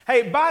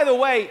Hey, by the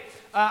way,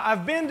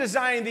 I've been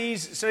designing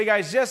these study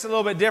guides just a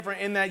little bit different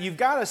in that you've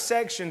got a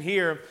section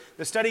here,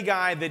 the study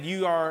guide that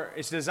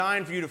it's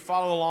designed for you to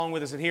follow along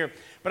with us in here.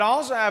 But I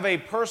also have a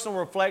personal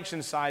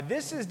reflection side.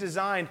 This is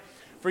designed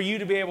for you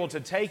to be able to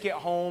take it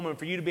home and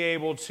for you to be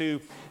able to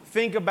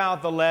think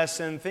about the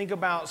lesson, think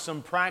about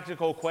some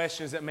practical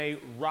questions that may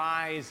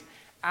rise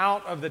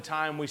out of the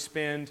time we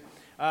spend.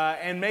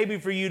 And maybe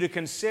for you to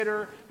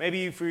consider,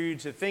 maybe for you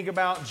to think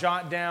about,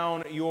 jot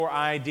down your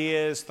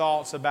ideas,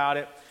 thoughts about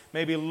it,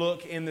 maybe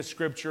look in the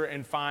Scripture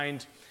and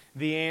find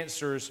the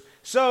answers.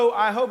 So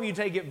I hope you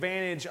take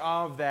advantage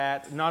of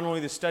that, not only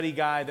the study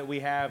guide that we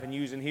have and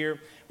use in here,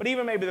 but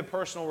even maybe the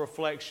personal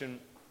reflection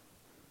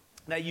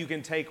that you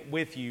can take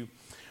with you.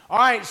 All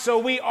right, so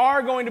we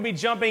are going to be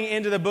jumping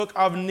into the book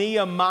of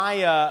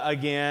Nehemiah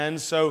again,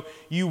 so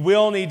you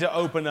will need to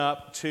open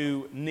up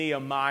to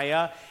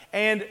Nehemiah.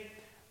 And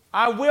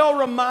I will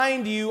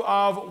remind you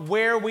of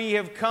where we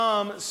have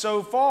come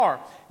so far.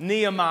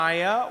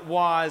 Nehemiah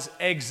was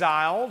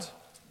exiled.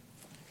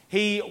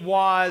 He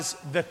was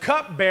the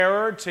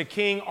cupbearer to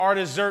King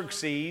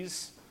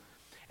Artaxerxes.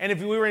 And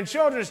if we were in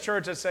children's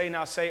church, I'd say,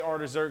 now say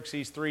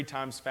Artaxerxes 3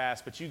 times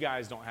fast, but you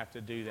guys don't have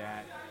to do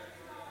that.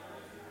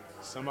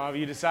 Some of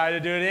you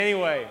decided to do it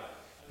anyway.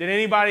 Did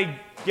anybody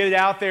get it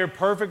out there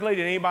perfectly?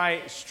 Did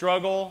anybody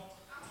struggle?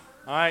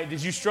 All right,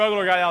 did you struggle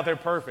or got it out there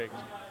perfect?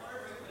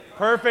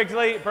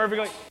 Perfectly.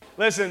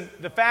 Listen,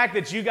 the fact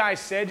that you guys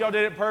said y'all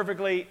did it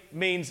perfectly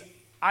means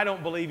I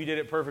don't believe you did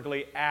it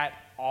perfectly at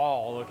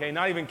all, okay?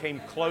 Not even came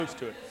close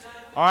to it.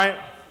 All right?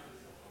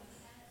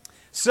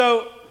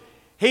 So,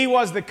 he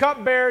was the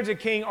cupbearer to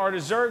King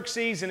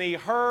Artaxerxes, and he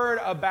heard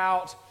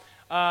about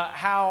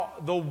how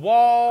the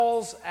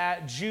walls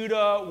at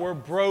Judah were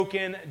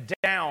broken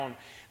down.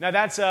 Now,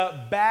 that's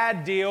a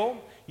bad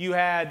deal. You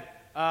had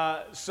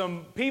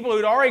some people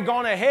who'd already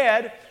gone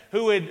ahead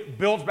who had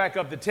built back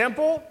up the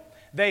temple.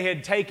 They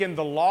had taken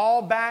the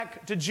law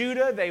back to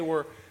Judah. They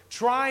were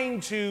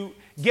trying to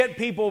get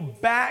people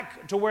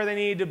back to where they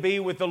needed to be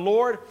with the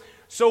Lord.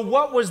 So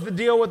what was the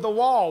deal with the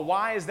wall?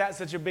 Why is that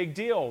such a big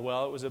deal?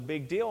 Well, it was a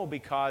big deal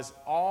because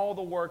all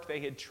the work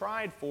they had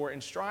tried for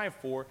and strived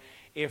for,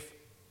 if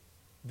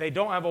they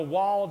don't have a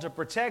wall to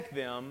protect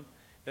them,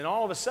 then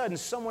all of a sudden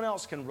someone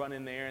else can run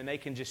in there and they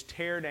can just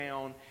tear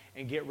down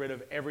and get rid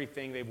of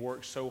everything they've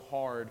worked so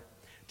hard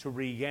to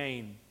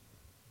regain.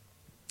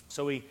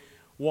 So he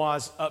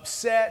was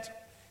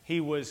upset. He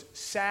was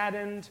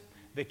saddened.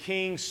 The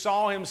king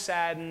saw him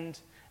saddened,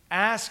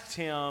 asked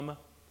him,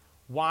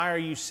 "Why are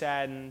you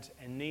saddened?"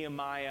 And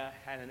Nehemiah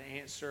had an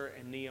answer,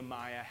 and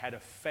Nehemiah had a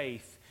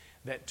faith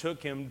that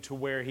took him to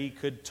where he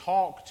could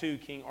talk to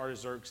King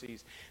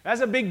Artaxerxes.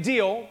 That's a big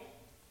deal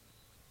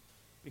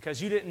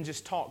because you didn't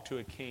just talk to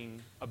a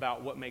king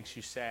about what makes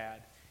you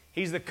sad.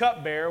 He's the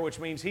cupbearer, which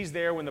means he's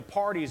there when the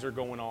parties are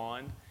going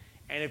on.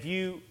 And if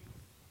you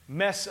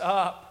mess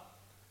up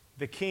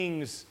the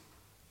king's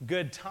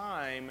good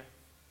time,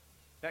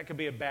 that could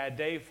be a bad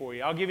day for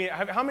you. I'll give you,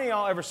 how many of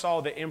y'all ever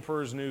saw The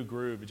Emperor's New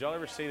Groove? Did y'all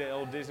ever see that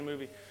old Disney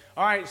movie?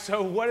 All right,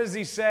 so what does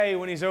he say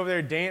when he's over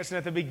there dancing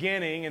at the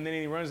beginning and then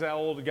he runs that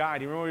old guy?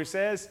 Do you remember what he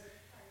says?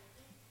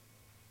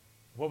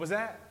 What was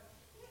that?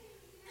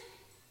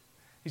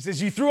 He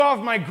says, "You threw off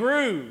my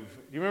groove."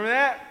 Do you remember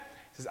that?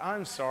 He says,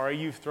 "I'm sorry,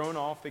 you've thrown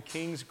off the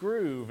king's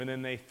groove." And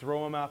then they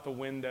throw him out the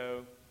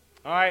window.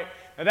 All right,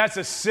 now that's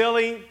a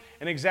silly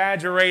and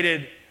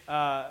exaggerated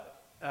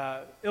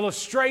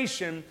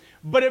illustration,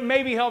 but it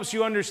maybe helps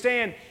you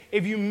understand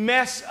if you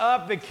mess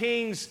up the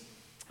king's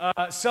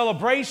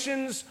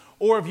celebrations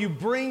or if you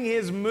bring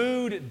his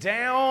mood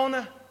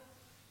down,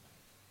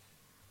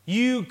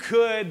 you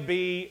could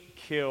be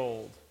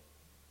killed.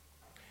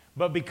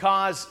 But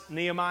because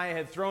Nehemiah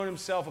had thrown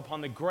himself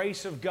upon the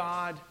grace of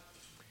God,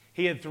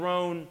 he had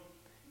thrown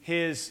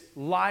his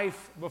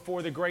life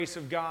before the grace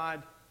of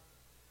God,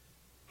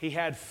 he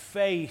had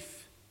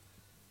faith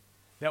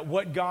that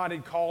what God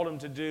had called him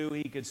to do,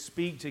 he could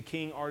speak to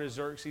King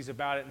Artaxerxes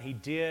about it, and he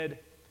did.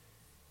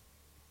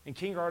 And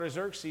King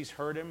Artaxerxes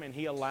heard him, and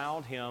he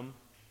allowed him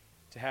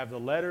to have the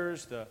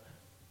letters,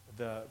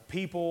 the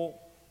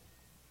people,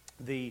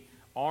 the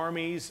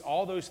armies,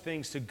 all those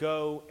things to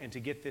go and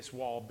to get this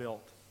wall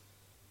built.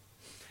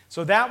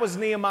 So that was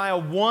Nehemiah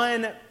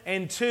 1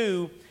 and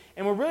 2.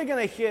 And we're really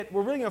going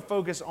to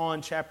focus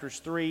on chapters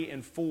 3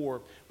 and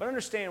 4. But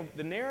understand,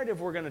 the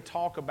narrative we're going to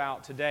talk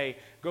about today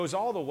goes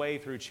all the way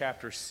through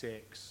chapter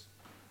 6.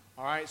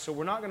 All right, so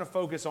we're not going to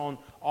focus on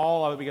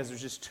all of it because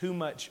there's just too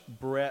much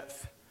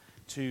breadth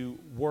to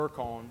work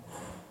on.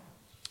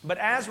 But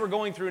as we're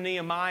going through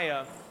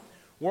Nehemiah,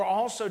 we're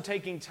also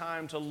taking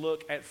time to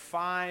look at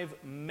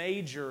 5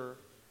 major,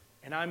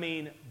 and I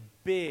mean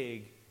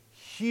big,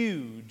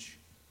 huge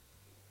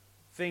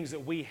things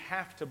that we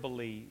have to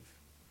believe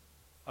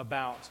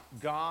about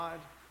God,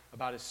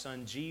 about His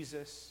Son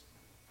Jesus,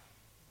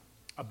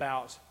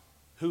 about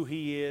who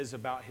He is,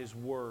 about His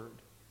Word.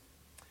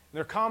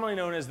 They're commonly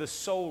known as the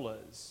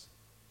solas.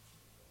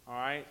 All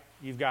right?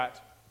 You've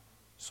got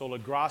sola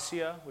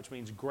gratia, which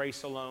means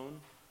grace alone.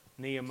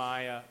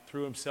 Nehemiah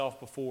threw himself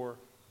before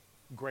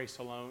grace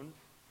alone.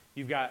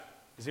 You've got,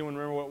 does anyone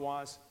remember what it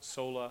was?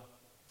 Sola.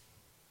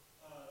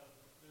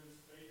 There's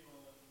faith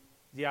alone.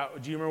 Yeah,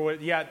 do you remember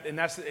what, yeah, and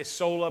it's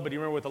sola, but do you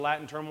remember what the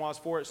Latin term was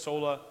for it?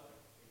 Sola.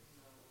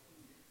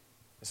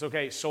 It's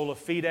okay, sola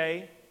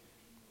fide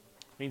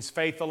means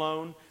faith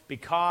alone.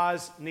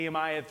 Because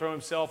Nehemiah had thrown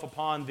himself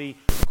upon the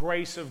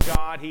grace of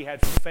God, he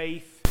had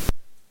faith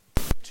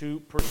to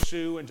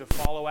pursue and to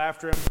follow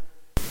after him.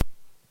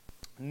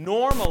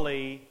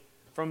 Normally,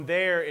 from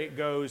there it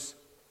goes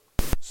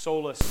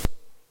solus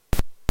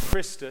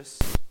Christus.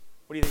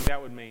 What do you think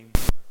that would mean?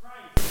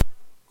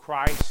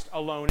 Christ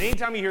alone.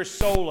 Anytime you hear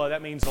sola,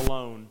 that means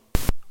alone,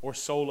 or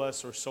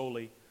solus, or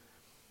soli.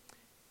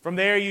 From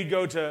there, you'd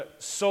go to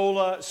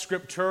sola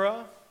scriptura.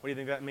 What do you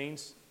think that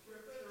means?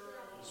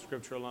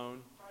 Scripture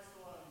alone.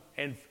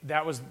 And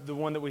that was the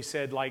one that we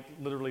said, like,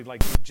 literally,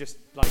 like, just,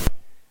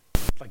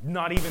 like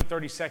not even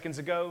 30 seconds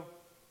ago.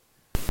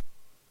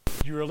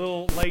 You were a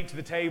little late to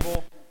the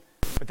table,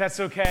 but that's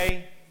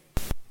okay.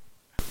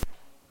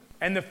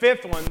 And the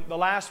fifth one, the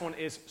last one,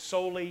 is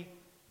soli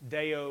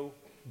Deo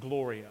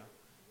Gloria.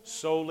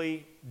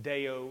 Soli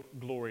Deo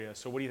Gloria.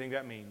 So what do you think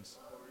that means?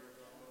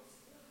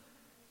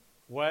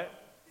 What?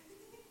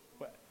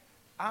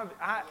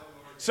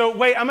 So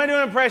wait, I'm going to do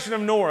an impression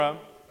of Nora.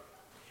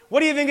 What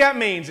do you think that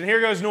means? And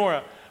here goes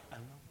Nora.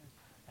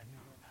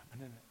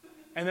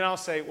 And then I'll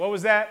say, what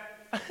was that?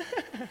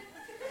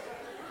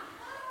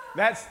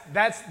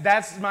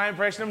 That's my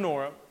impression of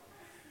Nora.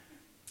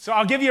 So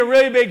I'll give you a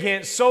really big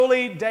hint.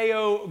 Soli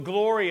Deo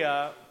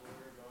Gloria.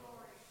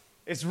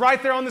 It's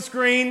right there on the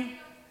screen.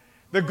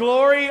 The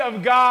glory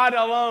of God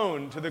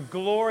alone. To the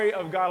glory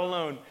of God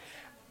alone.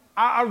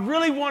 I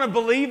really want to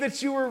believe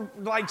that you were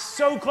like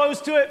so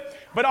close to it,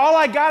 but all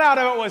I got out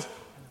of it was,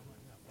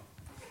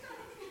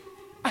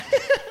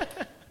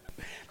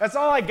 that's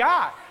all I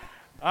got.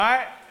 All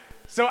right?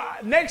 So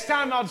next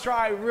time I'll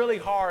try really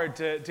hard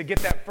to get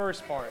that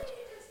first part.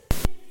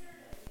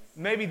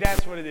 Maybe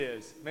that's what it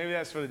is. Maybe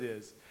that's what it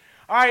is.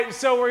 All right,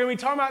 so we're going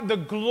to be talking about the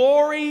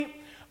glory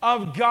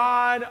of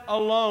God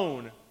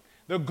alone.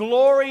 The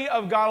glory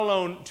of God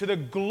alone, to the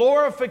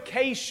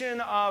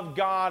glorification of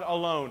God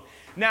alone.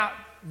 Now,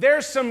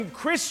 there's some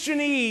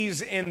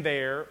Christianese in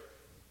there.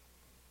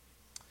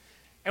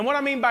 And what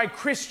I mean by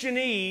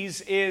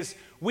Christianese is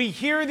we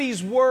hear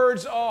these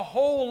words a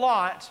whole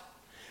lot,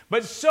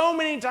 but so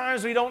many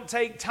times we don't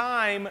take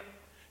time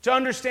to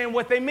understand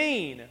what they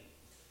mean.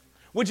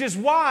 Which is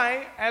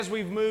why, as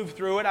we've moved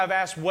through it, I've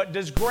asked, what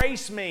does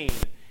grace mean?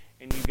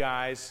 And you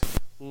guys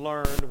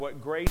learned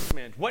what grace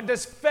meant. What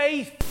does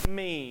faith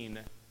mean?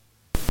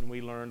 And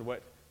we learned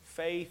what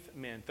faith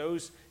meant.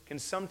 Those can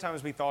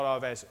sometimes be thought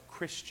of as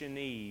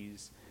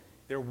Christianese.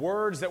 They're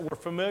words that we're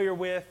familiar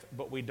with,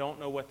 but we don't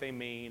know what they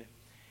mean.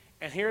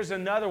 And here's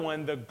another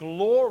one, the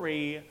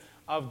glory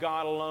of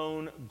God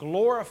alone,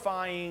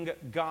 glorifying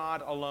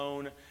God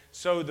alone.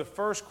 So the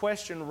first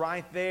question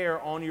right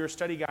there on your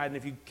study guide, and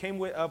if you came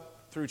up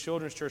through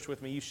Children's Church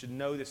with me, you should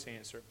know this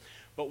answer.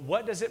 But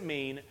what does it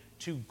mean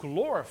to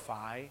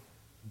glorify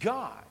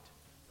God?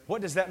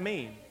 What does that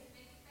mean?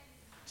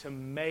 To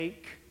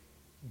make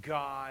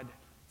God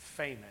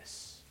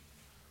famous.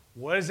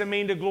 What does it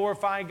mean to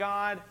glorify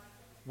God?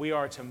 We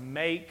are to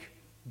make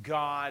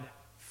God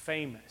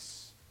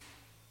famous.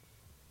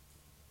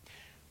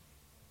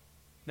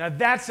 Now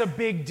that's a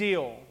big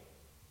deal.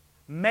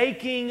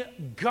 Making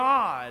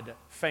God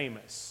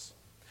famous.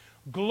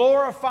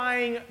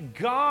 Glorifying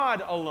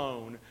God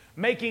alone.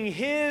 Making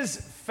His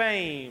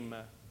fame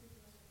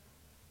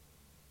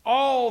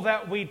all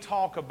that we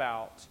talk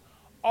about.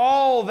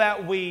 All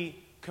that we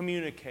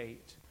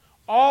communicate.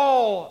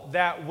 All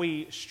that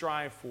we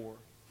strive for.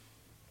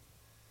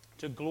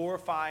 To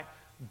glorify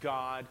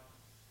God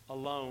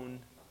alone.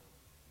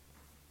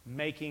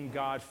 Making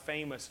God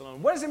famous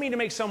alone. What does it mean to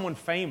make someone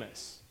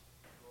famous?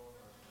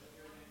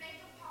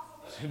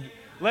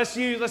 Let's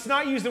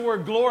not use the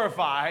word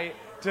glorify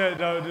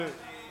to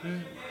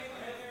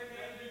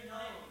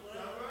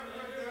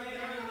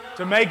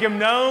make him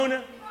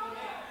known,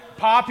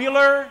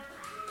 popular.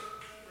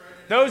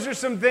 Those are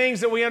some things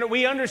that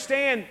we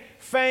understand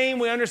fame.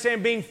 We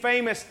understand being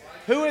famous.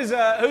 Who's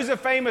a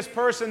famous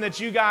person that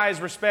you guys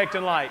respect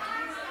and like?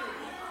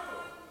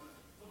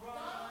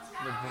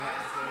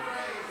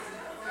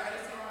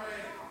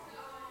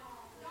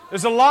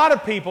 There's a lot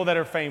of people that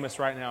are famous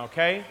right now,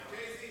 okay?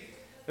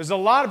 There's a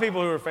lot of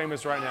people who are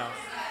famous right now.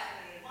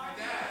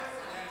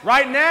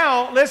 Right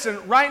now,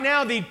 listen, right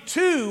now the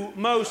two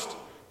most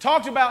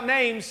talked about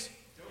names,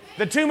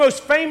 the two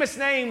most famous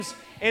names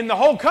in the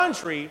whole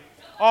country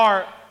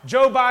are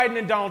Joe Biden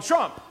and Donald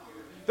Trump.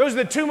 Those are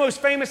the two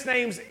most famous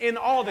names in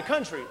all the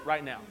country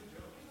right now,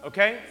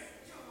 okay?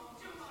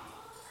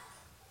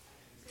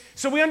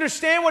 So we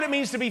understand what it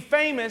means to be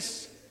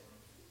famous.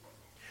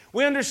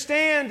 We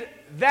understand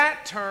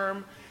that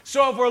term.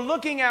 So if we're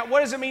looking at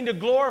what does it mean to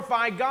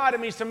glorify God, it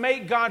means to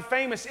make God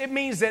famous. It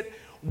means that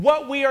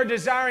what we are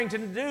desiring to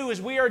do is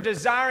we are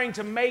desiring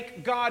to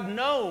make God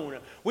known.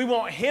 We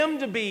want Him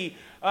to be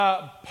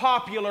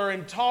popular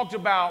and talked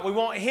about. We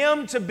want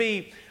Him to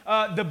be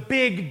the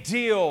big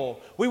deal.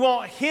 We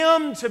want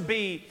Him to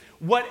be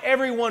what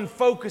everyone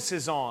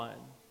focuses on. So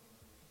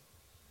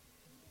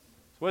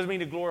what does it mean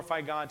to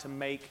glorify God? To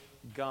make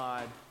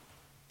God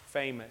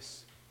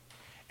famous.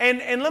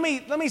 And let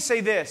me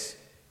say this.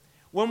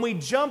 When we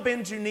jump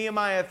into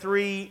Nehemiah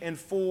 3 and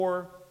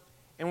 4,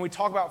 and we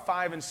talk about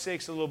 5 and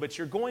 6 a little bit,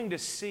 you're going to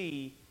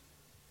see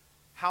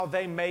how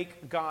they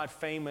make God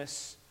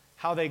famous,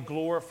 how they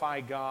glorify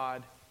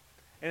God.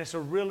 And it's a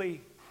really,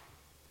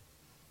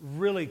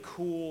 really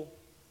cool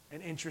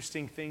and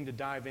interesting thing to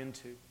dive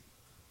into.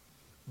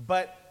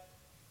 But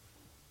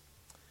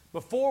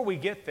before we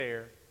get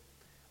there,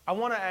 I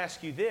want to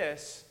ask you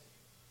this.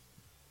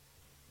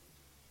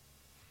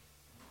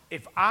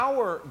 If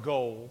our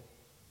goal,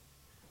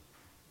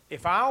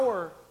 if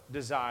our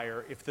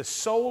desire, if the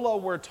sola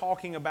we're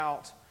talking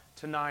about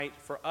tonight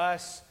for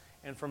us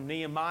and from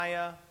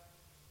Nehemiah,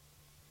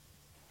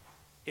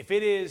 if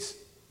it is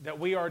that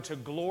we are to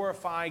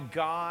glorify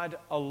God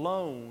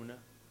alone,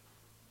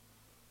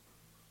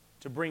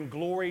 to bring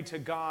glory to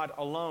God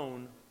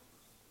alone,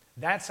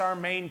 that's our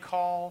main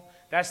call.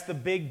 That's the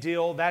big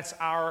deal. That's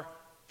our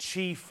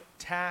chief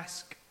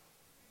task.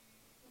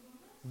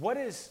 What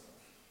is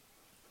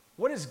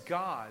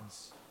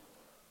God's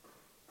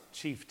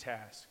chief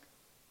task?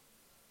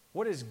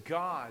 What is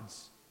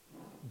God's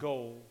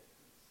goal?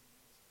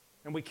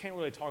 And we can't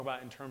really talk about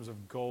it in terms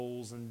of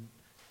goals and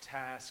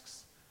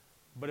tasks,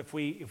 but if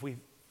we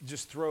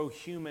just throw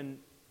human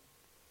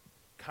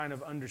kind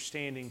of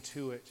understanding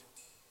to it,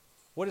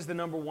 what is the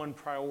number one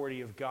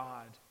priority of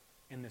God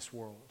in this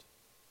world?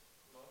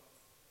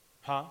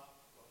 Huh?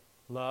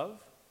 Love?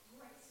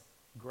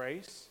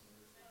 Grace?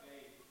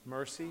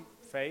 Mercy?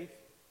 Faith?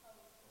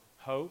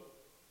 Hope?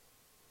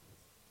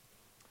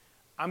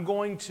 I'm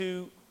going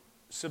to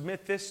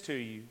submit this to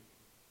you,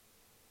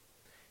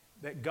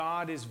 that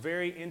God is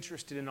very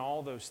interested in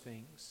all those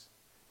things.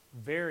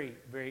 Very,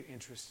 very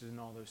interested in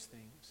all those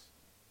things.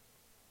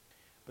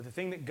 But the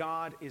thing that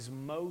God is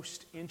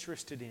most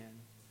interested in,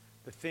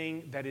 the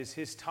thing that is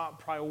His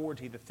top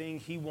priority, the thing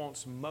He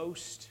wants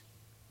most,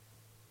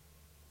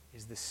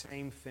 is the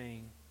same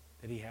thing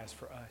that He has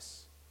for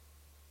us.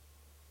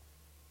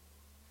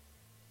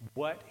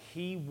 What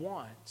He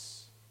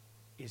wants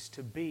is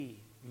to be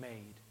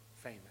made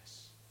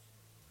famous.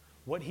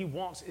 What He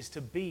wants is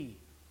to be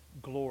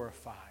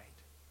glorified.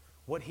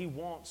 What He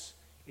wants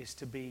is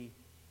to be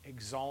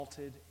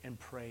exalted and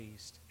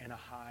praised and a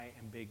high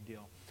and big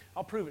deal.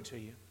 I'll prove it to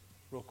you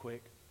real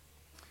quick.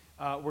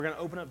 We're going to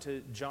open up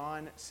to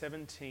John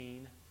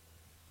 17.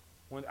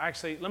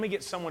 Actually, let me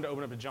get someone to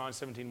open up to John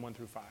 17, 1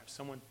 through 5.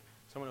 Someone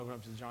open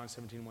up to John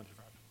 17, 1 through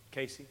 5.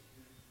 Casey?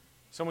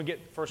 Someone get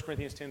 1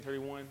 Corinthians 10,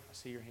 31. I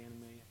see your hand,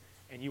 Amelia.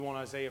 And you want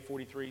Isaiah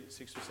 43,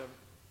 6 through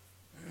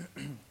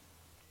 7?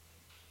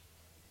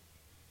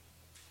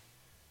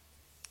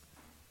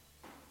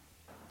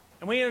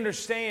 And we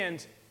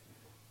understand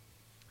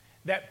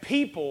that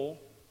people,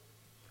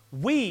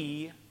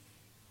 we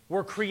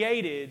were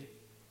created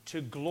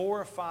to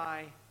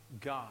glorify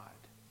God.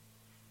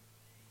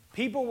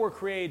 People were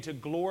created to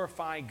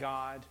glorify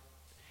God.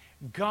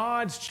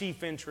 God's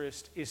chief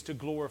interest is to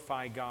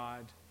glorify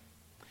God.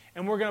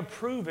 And we're going to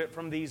prove it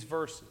from these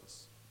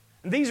verses.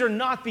 And these are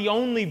not the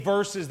only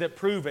verses that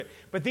prove it,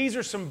 but these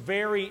are some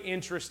very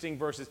interesting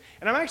verses.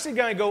 And I'm actually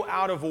going to go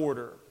out of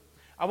order.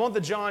 I want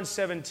the John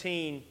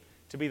 17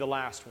 to be the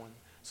last one.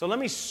 So let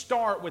me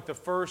start with the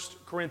 1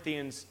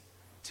 Corinthians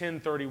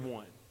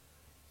 10:31.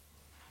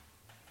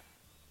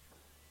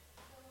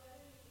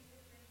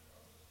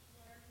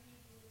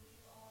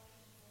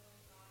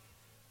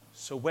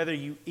 So whether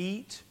you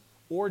eat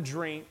or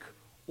drink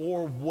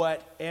or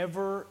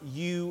whatever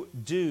you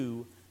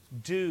do,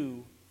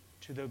 do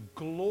to the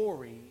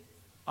glory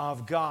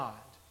of God.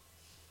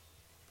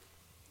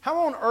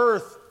 How on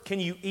earth can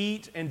you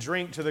eat and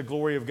drink to the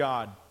glory of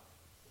God?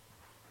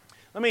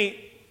 Let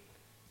me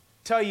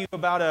tell you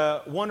about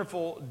a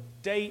wonderful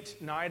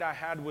date night I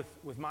had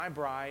with my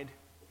bride.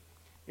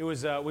 It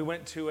was we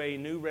went to a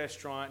new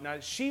restaurant. Now,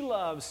 she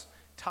loves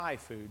Thai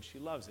food. She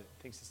loves it.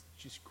 Thinks it's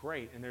just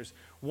great. And there's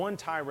one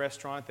Thai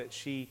restaurant that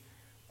she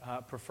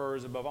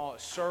prefers above all.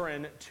 It's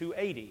Surin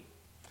 280.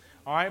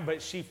 All right,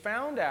 but she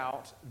found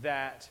out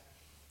that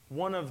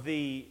one of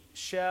the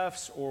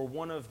chefs or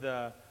one of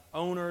the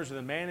owners or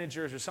the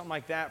managers or something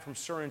like that from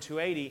Surin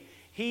 280,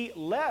 he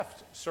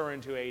left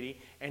Surin 280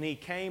 and he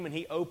came and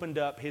he opened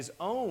up his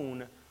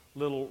own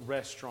little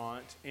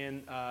restaurant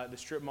in the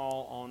strip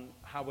mall on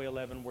Highway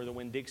 11 where the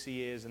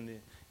Winn-Dixie is and the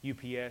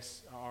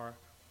UPS are.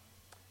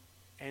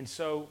 And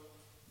so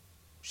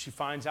she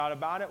finds out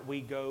about it.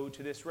 We go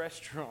to this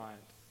restaurant.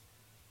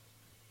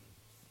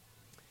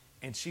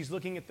 And she's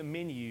looking at the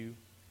menu,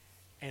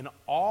 and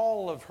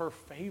all of her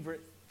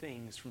favorite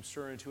things from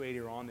Surin 280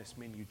 are on this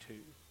menu too.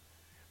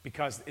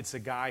 Because it's a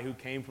guy who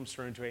came from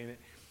Surin 280.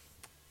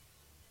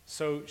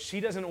 So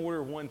she doesn't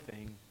order one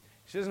thing.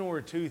 She doesn't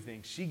order two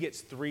things. She gets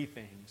three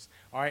things.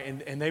 All right,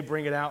 and they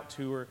bring it out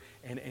to her,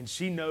 and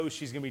she knows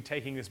she's going to be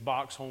taking this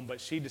box home,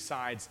 but she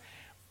decides,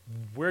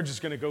 we're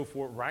just going to go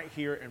for it right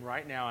here and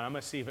right now, and I'm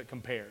going to see if it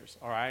compares,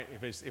 all right?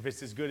 If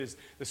it's as good as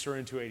the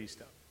Surin 280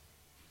 stuff.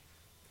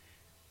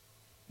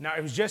 Now,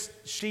 it was just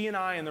she and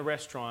I in the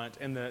restaurant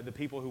and the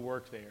people who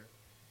worked there.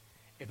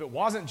 If it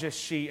wasn't just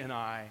she and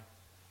I,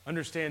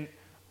 understand,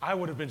 I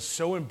would have been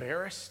so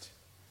embarrassed,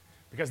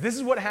 because this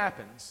is what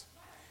happens.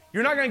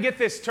 You're not going to get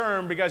this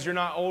term because you're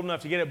not old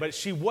enough to get it, but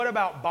she what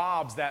about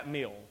Bob's that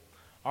meal?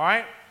 All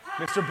right?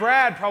 Mr.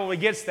 Brad probably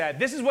gets that.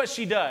 This is what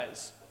she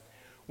does.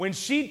 When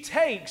she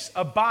takes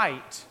a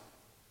bite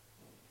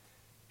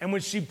and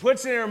when she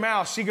puts it in her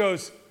mouth, she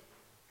goes,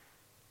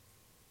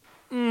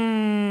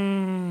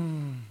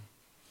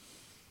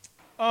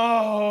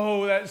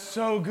 oh, that's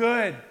so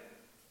good.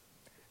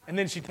 And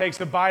then she takes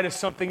a bite of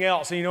something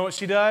else. And you know what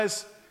she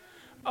does?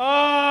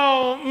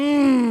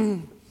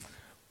 Oh,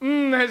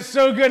 that's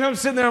so good. And I'm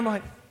sitting there, I'm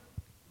like,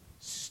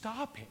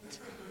 stop it.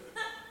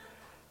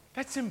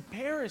 That's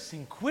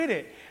embarrassing. Quit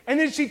it. And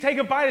then she'd take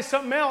a bite of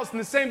something else and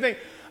the same thing.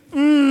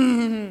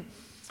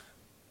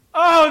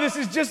 Oh, this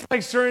is just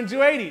like Surin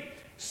 280.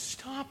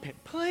 Stop it,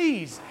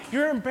 please.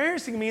 You're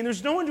embarrassing me, and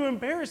there's no one to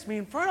embarrass me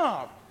in front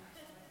of.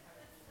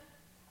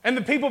 And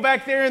the people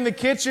back there in the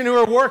kitchen who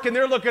are working,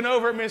 they're looking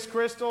over at Miss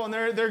Crystal, and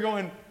they're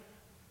going,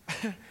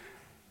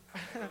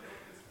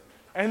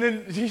 and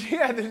then,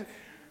 yeah, man,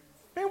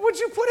 what'd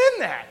you put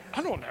in that?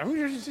 I don't know.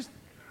 You're just...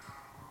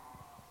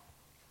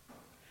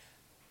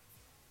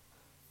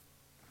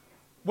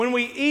 When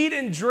we eat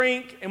and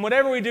drink and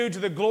whatever we do to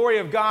the glory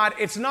of God,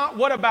 it's not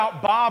what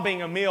about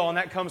bobbing a meal, and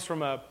that comes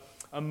from a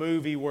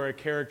movie where a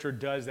character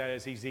does that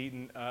as he's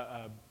eating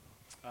a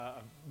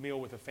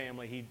meal with a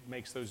family. He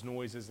makes those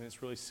noises, and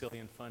it's really silly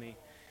and funny.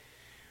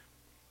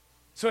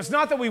 So it's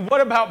not that we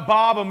what about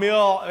bob a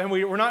meal, and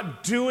we're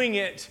not doing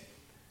it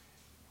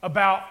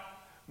about,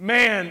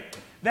 man,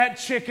 that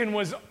chicken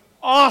was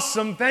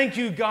awesome. Thank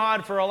you,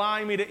 God, for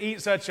allowing me to eat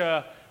such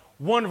a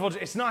wonderful...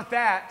 It's not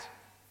that.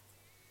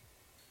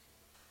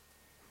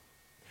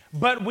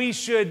 But we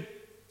should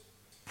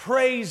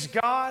praise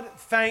God,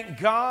 thank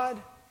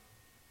God.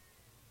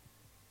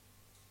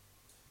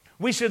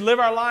 We should live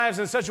our lives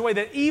in such a way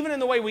that even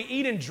in the way we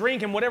eat and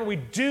drink and whatever we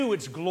do,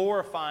 it's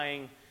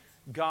glorifying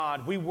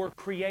God. We were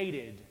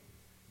created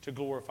to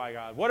glorify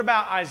God. What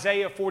about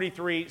Isaiah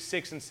 43,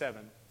 6 and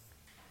 7?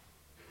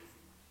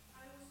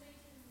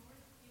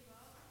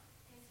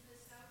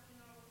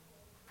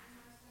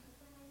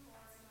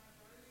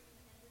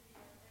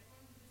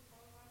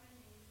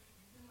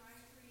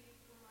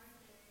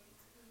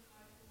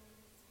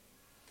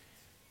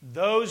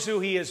 Those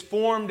who He has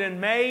formed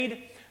and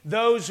made,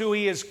 those who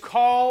He has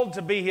called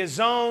to be His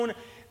own,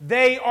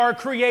 they are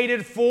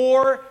created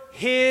for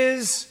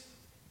His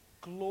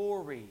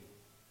glory.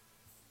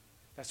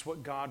 That's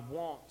what God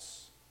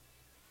wants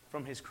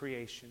from His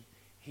creation.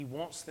 He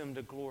wants them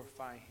to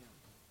glorify Him.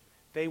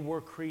 They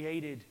were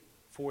created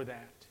for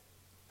that.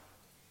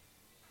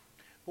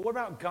 But what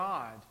about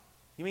God?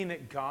 You mean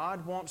that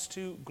God wants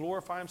to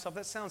glorify Himself?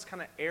 That sounds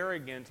kind of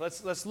arrogant.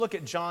 Let's look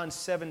at John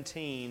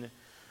 17,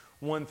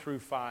 1 through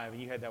 5.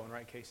 And you had that one,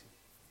 right, Casey?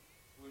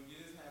 When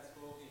Jesus had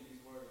spoken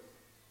these words,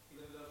 He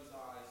lifted up His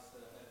eyes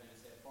to heaven and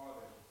said,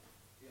 Father,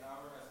 the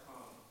hour has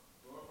come.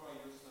 Glorify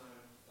your Son,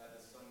 that the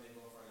Son may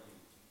glorify you.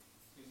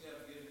 Since you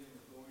have given Him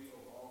authority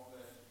over all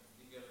flesh,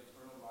 to give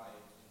eternal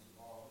life unto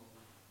all who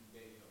you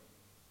gave Him.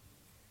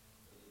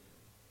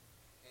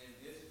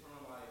 And this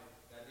eternal life,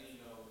 that they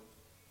know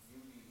you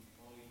the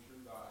only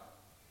true God,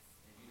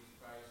 and Jesus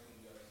Christ whom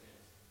you have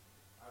sent.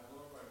 I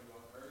glorify you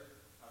on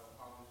earth, have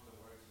accomplished the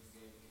works you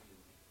gave me to do.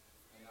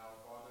 And our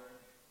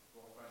Father,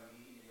 glorify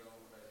me in your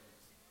own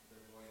presence, the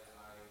joy that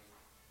I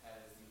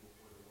had with you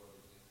before the world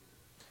existed.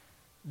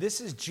 This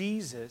is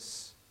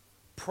Jesus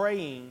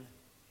praying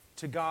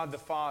to God the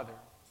Father.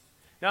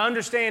 Now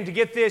understand, to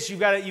get this, you've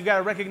got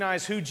to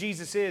recognize who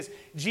Jesus is.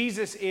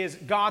 Jesus is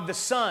God the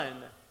Son.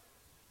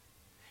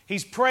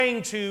 He's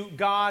praying to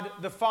God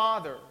the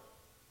Father.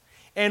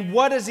 And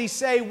what does He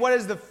say? What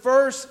is the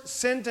first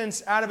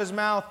sentence out of His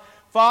mouth?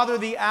 Father,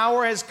 the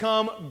hour has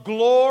come.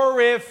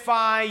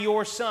 Glorify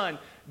your Son.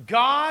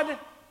 God,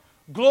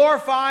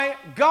 glorify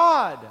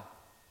God.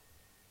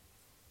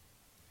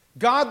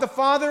 God the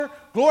Father,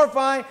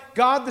 glorify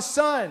God the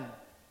Son.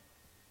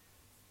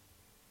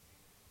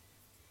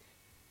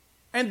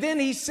 And then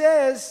He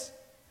says,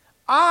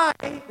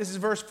 this is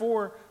verse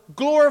 4,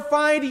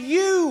 glorified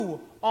you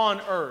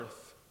on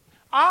earth.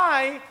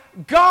 I,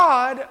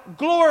 God,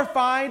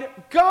 glorified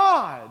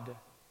God.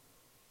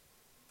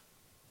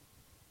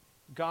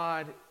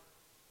 God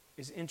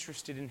is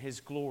interested in His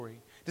glory.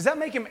 Does that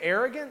make Him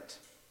arrogant?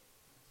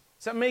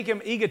 Does that make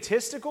Him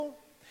egotistical?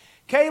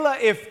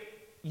 Kayla, if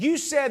you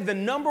said the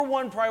number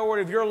one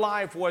priority of your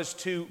life was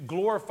to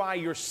glorify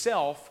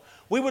yourself,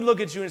 we would look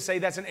at you and say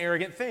that's an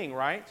arrogant thing,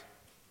 right?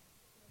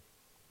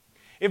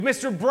 If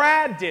Mr.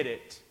 Brad did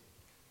it,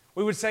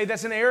 we would say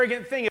that's an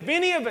arrogant thing. If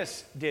any of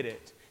us did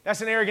it,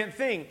 that's an arrogant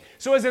thing.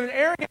 So is it an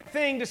arrogant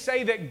thing to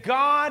say that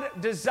God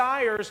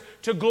desires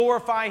to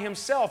glorify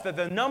Himself, that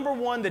the number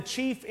one, the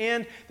chief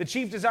end, the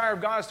chief desire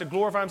of God is to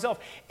glorify Himself?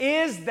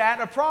 Is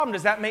that a problem?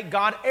 Does that make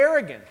God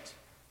arrogant?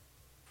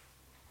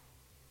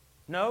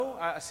 No,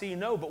 I see you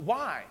know, but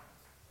why?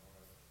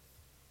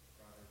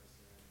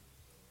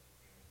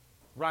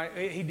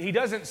 Right? He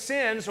doesn't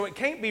sin, so it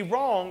can't be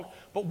wrong,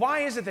 but why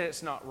is it that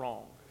it's not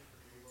wrong?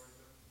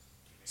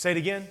 Say it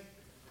again.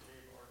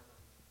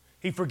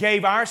 He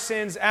forgave our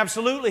sins.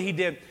 Absolutely he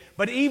did.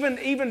 But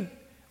even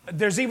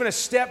there's even a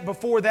step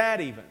before that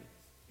even.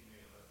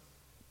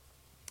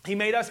 He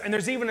made us, and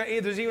there's even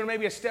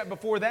maybe a step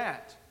before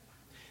that.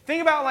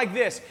 Think about it like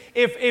this.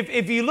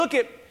 If you look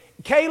at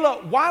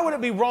Kayla, why would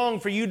it be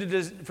wrong for you to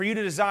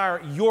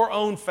desire your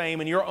own fame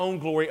and your own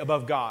glory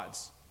above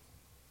God's?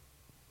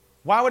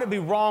 Why would it be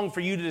wrong for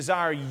you to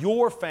desire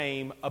your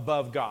fame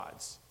above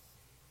God's?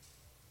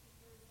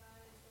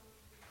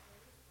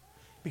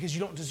 Because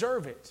you don't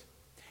deserve it.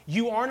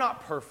 You are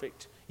not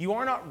perfect. You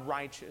are not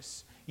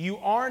righteous. You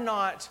are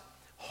not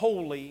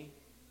holy.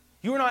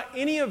 You are not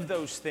any of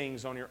those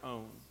things on your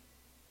own.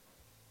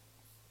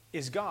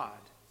 Is God?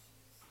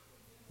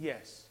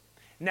 Yes.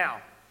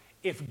 Now,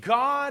 if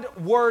God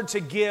were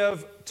to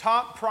give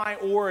top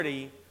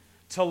priority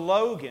to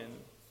Logan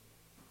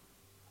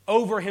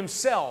over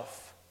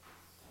himself,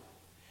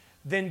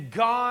 then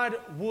God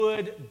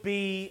would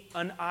be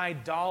an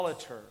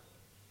idolater.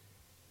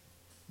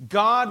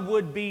 God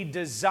would be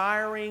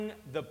desiring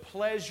the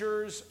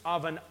pleasures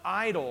of an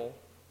idol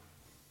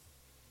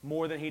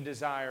more than he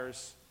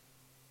desires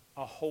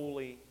a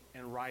holy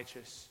and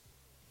righteous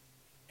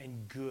and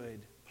good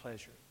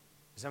pleasure.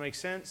 Does that make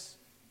sense?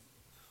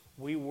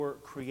 We were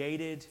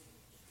created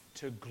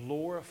to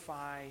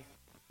glorify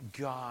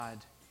God.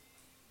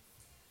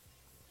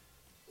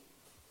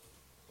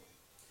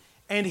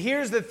 And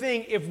here's the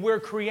thing, if we're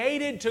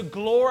created to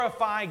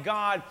glorify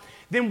God,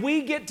 then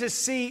we get to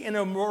see in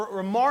a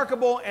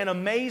remarkable and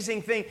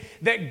amazing thing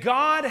that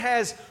God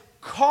has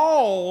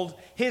called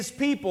His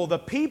people. The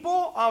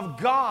people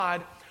of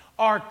God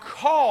are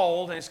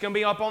called, and it's going to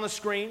be up on the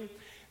screen,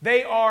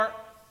 they are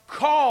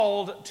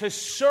called to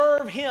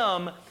serve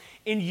Him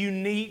in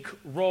unique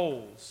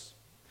roles.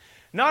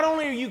 Not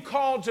only are you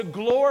called to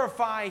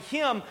glorify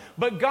Him,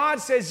 but God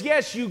says,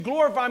 yes, you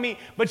glorify me,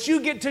 but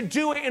you get to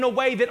do it in a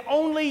way that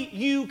only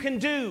you can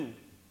do.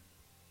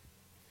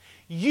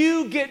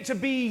 You get to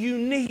be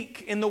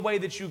unique in the way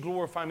that you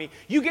glorify me.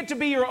 You get to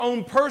be your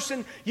own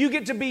person. You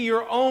get to be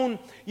your own.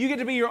 You get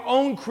to be your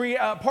own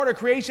part of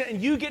creation,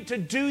 and you get to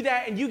do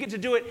that, and you get to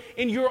do it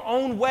in your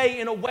own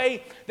way, in a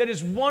way that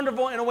is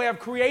wonderful, in a way I've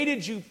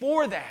created you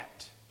for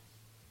that.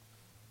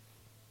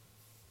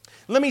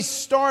 Let me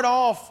start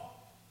off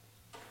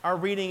our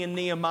reading in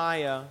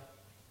Nehemiah.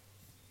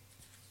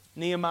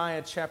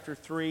 Nehemiah chapter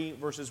 3,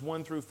 verses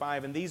 1 through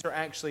 5. And these are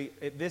actually,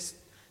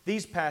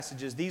 these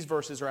passages, these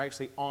verses are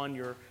actually on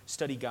your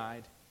study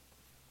guide.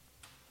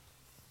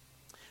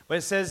 But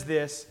it says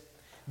this,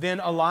 Then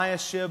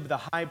Eliashib the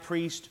high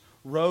priest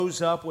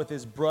rose up with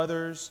his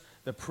brothers,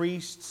 the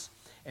priests,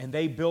 and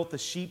they built the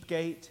sheep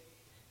gate.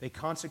 They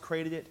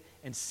consecrated it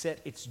and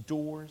set its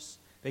doors.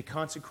 They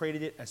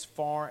consecrated it as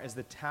far as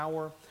the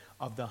tower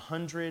of the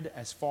 100,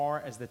 as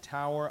far as the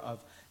tower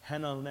of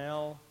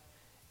Hananel.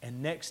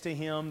 And next to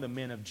him the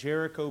men of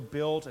Jericho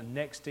built, and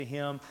next to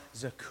him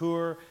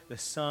Zakur the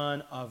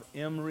son of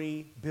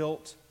Imri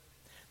built.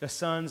 The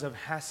sons of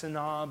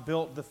Hassanah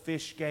built the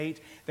fish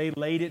gate. They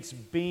laid its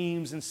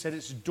beams and set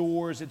its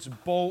doors, its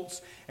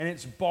bolts, and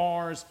its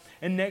bars.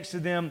 And next to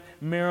them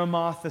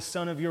Meremoth the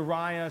son of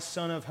Uriah,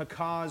 son of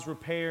Hakaz,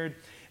 repaired.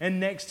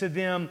 And next to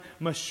them,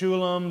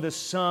 Meshullam, the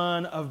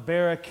son of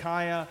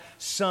Berechiah,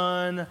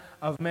 son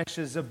of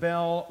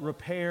Meshezabel,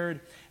 repaired.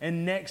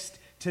 And next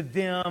to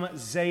them,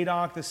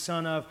 Zadok, the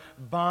son of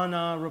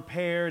Bana,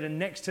 repaired. And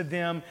next to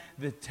them,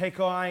 the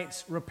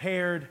Tekoites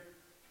repaired.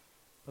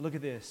 But look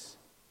at this.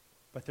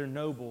 But their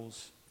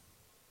nobles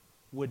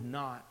would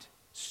not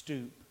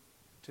stoop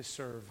to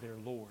serve their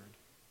Lord.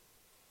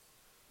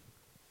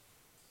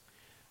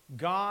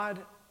 God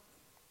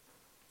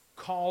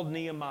called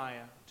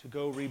Nehemiah to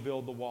go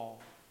rebuild the wall.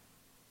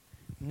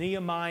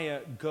 Nehemiah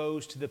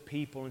goes to the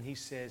people and he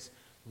says,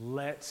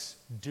 let's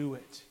do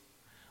it.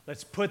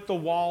 Let's put the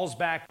walls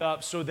back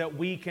up so that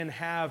we can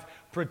have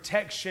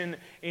protection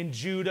in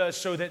Judah,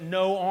 so that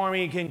no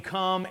army can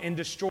come and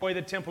destroy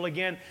the temple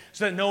again,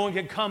 so that no one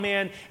can come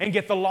in and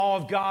get the law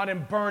of God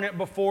and burn it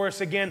before us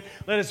again.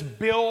 Let us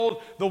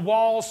build the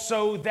walls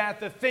so that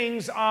the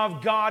things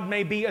of God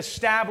may be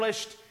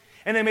established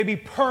and they may be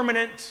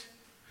permanent.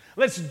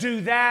 Let's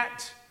do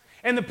that.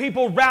 And the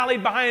people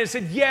rallied behind it and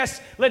said,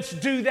 yes, let's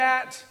do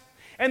that.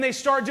 And they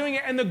start doing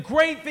it. And the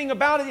great thing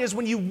about it is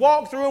when you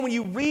walk through and when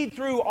you read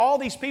through all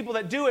these people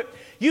that do it,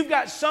 you've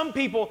got some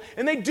people,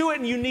 and they do it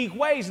in unique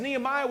ways.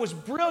 Nehemiah was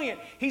brilliant.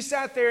 He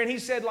sat there and he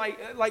said,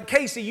 like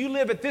Casey, you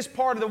live at this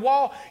part of the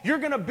wall. You're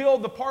going to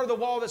build the part of the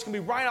wall that's going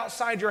to be right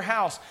outside your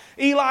house.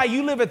 Eli,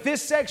 you live at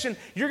this section.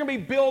 You're going to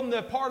be building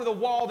the part of the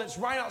wall that's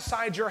right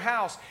outside your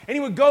house. And he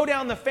would go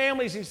down the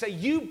families and say,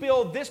 you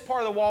build this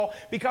part of the wall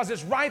because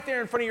it's right there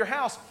in front of your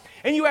house.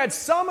 And you had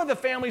some of the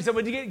families that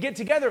would get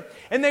together,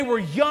 and they were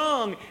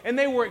young, and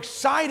they were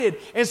excited.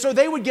 And so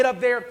they would get up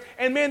there,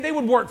 and man, they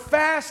would work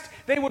fast.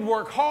 They would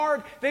work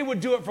hard. They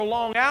would do it for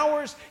long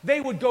hours.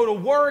 They would go to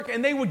work,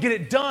 and they would get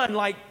it done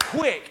like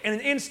quick in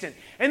an instant.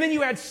 And then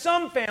you had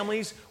some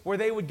families where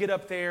they would get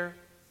up there,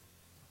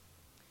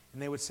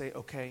 and they would say,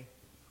 okay,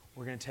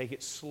 we're going to take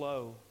it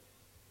slow.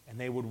 And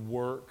they would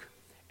work.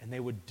 And they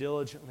would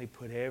diligently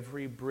put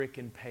every brick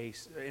in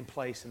place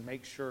and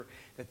make sure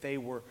that they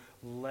were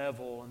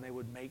level, and they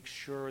would make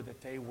sure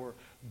that they were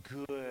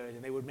good,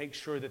 and they would make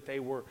sure that they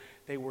were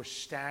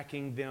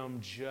stacking them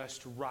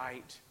just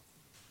right.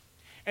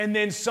 And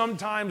then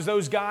sometimes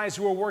those guys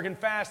who were working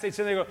fast, they'd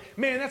go,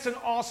 man, that's an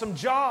awesome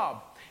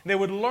job. And they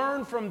would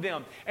learn from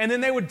them. And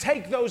then they would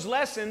take those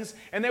lessons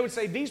and they would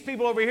say, these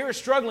people over here are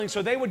struggling.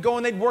 So they would go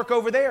and they'd work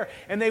over there,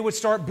 and they would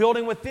start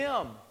building with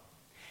them.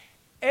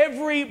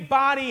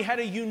 Everybody had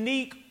a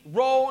unique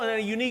role and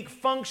a unique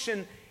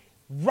function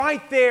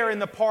right there in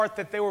the part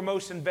that they were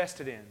most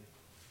invested in.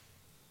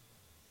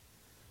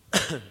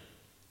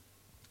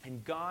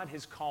 And God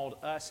has called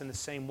us in the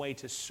same way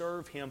to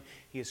serve Him.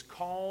 He has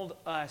called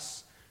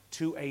us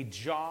to a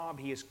job.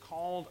 He has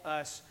called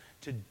us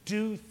to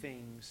do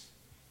things,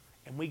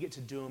 and we get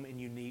to do them in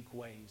unique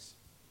ways.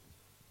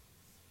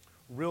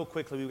 Real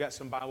quickly, we've got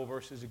some Bible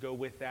verses to go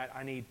with that.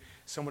 I need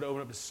someone to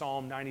open up to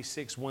Psalm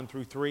 96, 1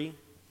 through 3.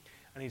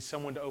 I need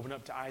someone to open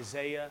up to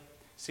Isaiah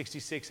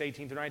 66,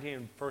 18 through 19,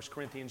 and 1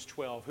 Corinthians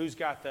 12. Who's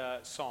got the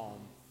Psalm?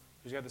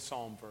 Who's got the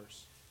Psalm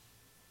verse?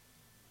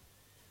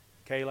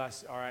 Okay, all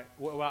right.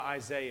 What about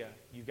Isaiah?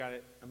 You got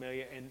it,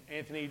 Amelia. And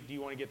Anthony, do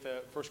you want to get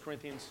the 1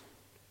 Corinthians?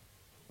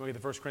 You want to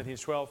get the 1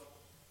 Corinthians 12?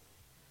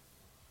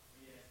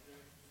 Yes, sir.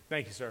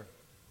 Thank you, sir.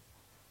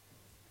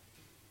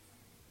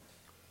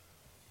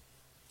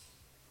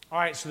 All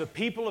right, so the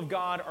people of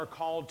God are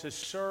called to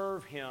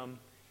serve Him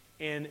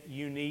in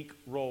unique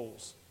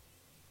roles.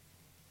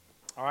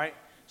 All right,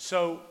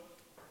 so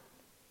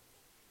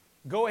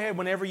go ahead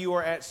whenever you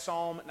are at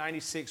Psalm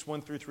 96,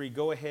 1 through 3.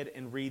 Go ahead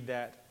and read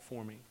that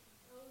for me.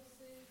 Oh,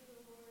 sing to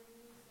the Lord a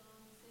new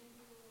song. Sing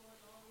to the Lord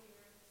all the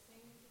earth.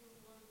 Sing to the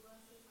Lord, bless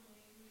His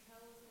name.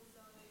 Tell of His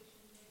salvation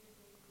day to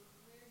day.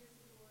 Declare His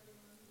glory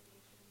among the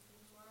nations.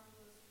 His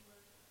marvelous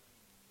works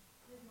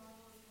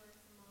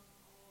among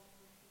all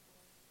the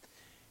people.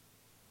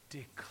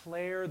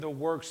 Declare the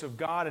works of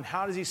God. And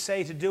how does He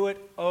say to do it?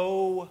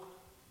 Oh,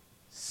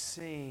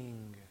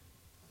 sing.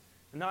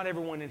 Not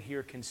everyone in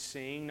here can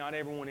sing. Not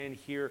everyone in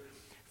here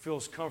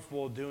feels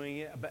comfortable doing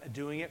it.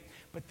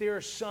 But there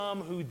are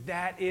some who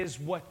that is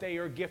what they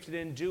are gifted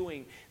in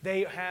doing.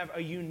 They have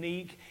a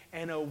unique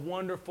and a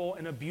wonderful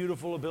and a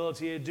beautiful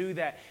ability to do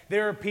that.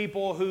 There are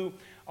people who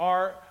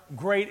are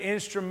great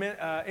instrument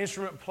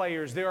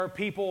players. There are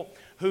people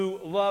who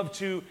love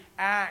to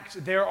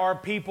act. There are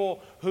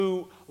people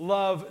who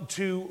love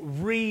to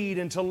read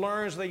and to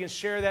learn so they can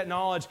share that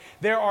knowledge.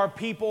 There are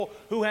people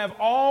who have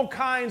all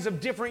kinds of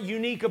different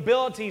unique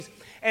abilities,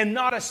 and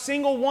not a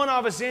single one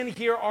of us in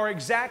here are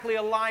exactly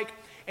alike.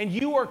 And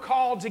you are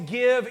called to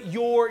give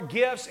your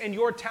gifts and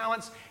your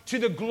talents to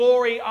the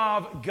glory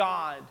of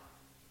God.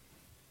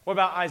 What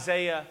about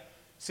Isaiah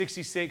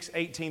 66,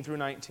 18 through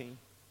 19?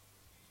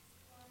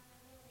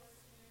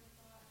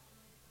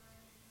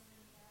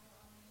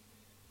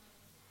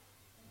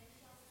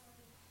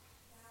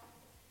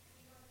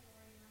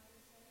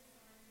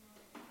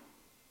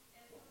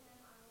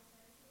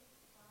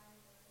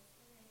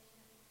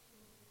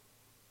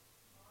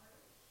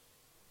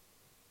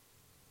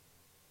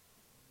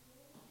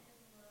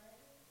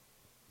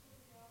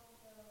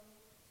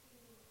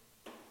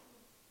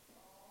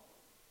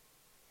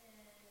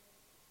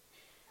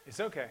 It's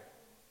okay.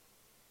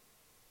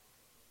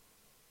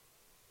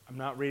 I'm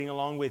not reading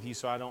along with you,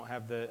 so I don't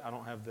have the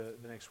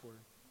next word.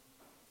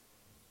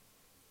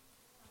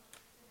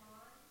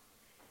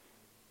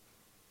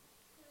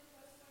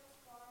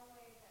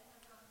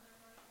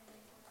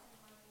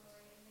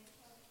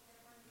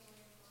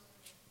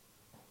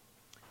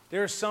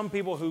 There are some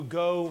people who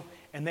go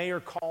and they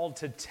are called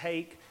to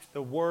take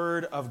the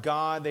Word of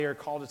God. They are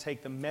called to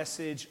take the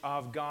message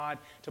of God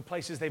to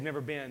places they've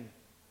never been.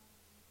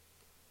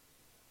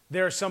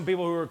 There are some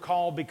people who are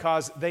called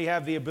because they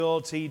have the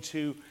ability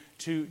to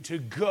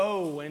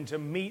go and to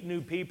meet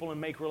new people and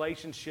make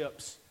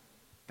relationships.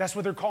 That's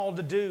what they're called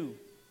to do.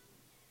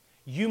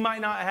 You might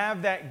not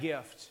have that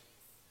gift,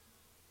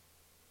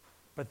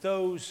 but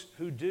those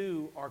who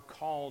do are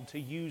called to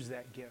use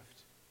that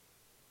gift.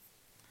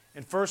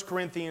 In 1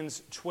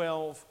 Corinthians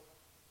 12,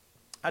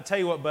 I tell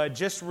you what, bud,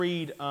 just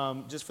read,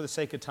 just for the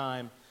sake of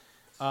time,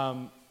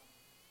 I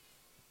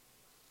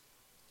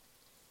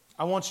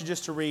want you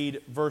just to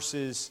read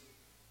verses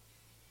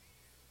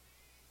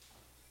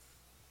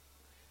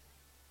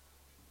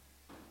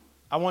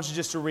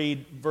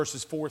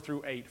 4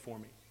 through 8 for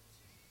me.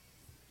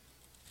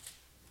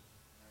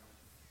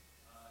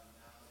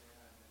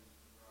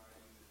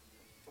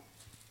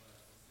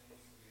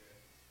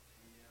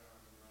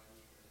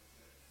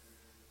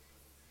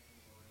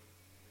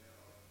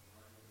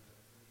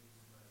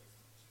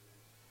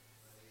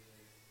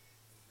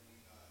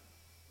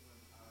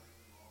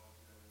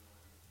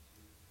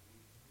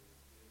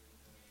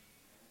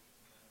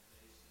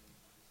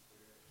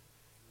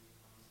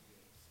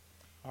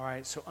 All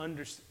right, so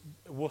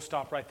we'll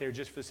stop right there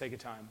just for the sake of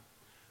time.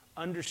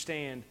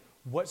 Understand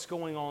what's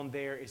going on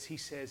there is he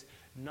says,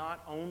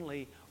 not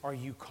only are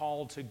you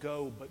called to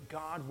go, but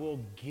God will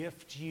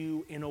gift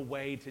you in a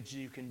way that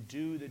you can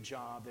do the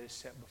job that is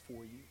set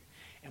before you.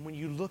 And when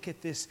you look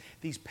at these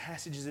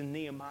passages in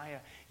Nehemiah,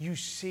 you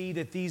see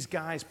that these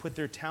guys put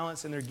their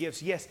talents and their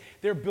gifts. Yes,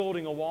 they're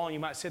building a wall, and you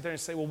might sit there and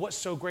say, well, what's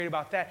so great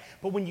about that?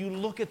 But when you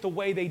look at the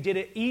way they did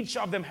it, each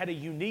of them had a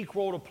unique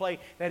role to play,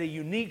 they had a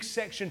unique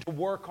section to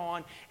work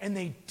on, and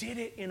they did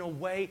it in a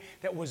way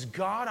that was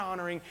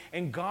God-honoring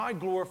and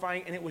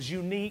God-glorifying, and it was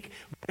unique.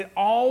 But it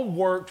all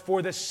worked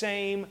for the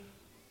same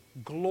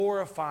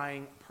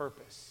glorifying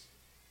purpose.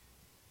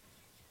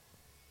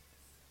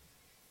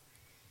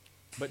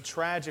 But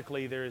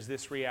tragically, there is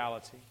this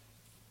reality.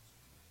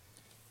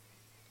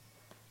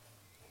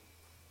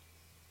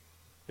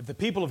 If the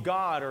people of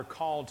God are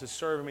called to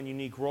serve Him in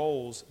unique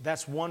roles,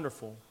 that's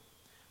wonderful.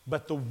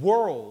 But the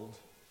world,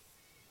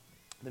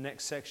 the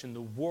next section,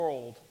 the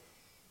world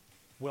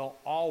will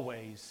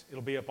always,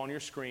 it'll be up on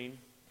your screen.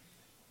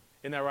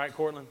 Isn't that right,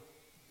 Cortland?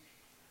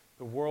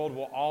 The world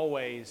will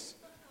always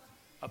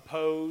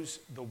oppose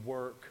the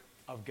work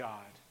of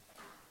God.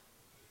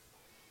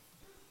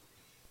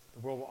 The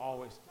world will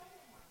always.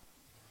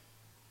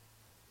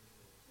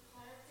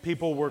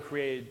 People were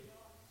created.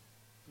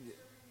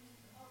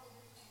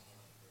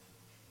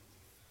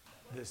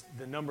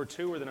 The number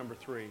 2 or the number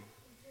 3?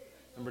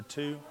 Number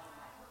 2.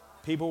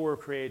 People were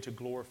created to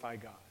glorify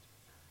God.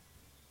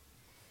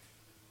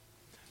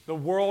 The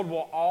world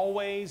will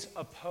always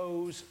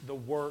oppose the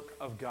work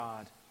of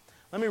God.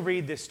 Let me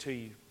read this to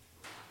you.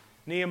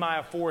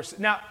 Nehemiah 4.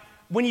 Now,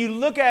 when you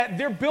look at,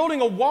 they're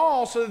building a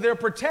wall so that they're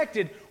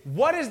protected.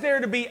 What is there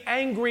to be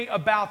angry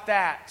about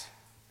that?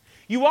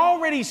 You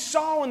already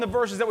saw in the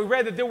verses that we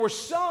read that there were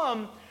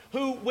some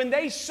who, when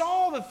they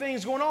saw the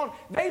things going on,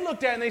 they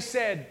looked at it and they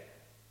said,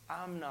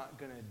 I'm not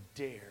going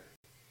to dare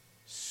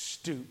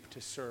stoop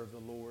to serve the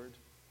Lord.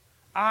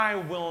 I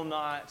will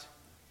not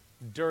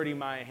dirty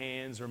my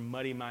hands or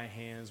muddy my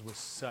hands with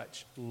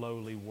such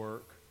lowly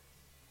work.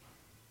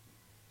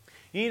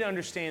 You need to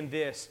understand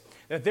this,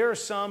 that there are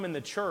some in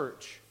the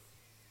church,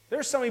 there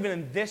are some even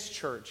in this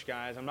church,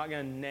 guys. I'm not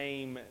going to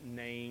name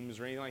names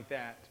or anything like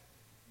that.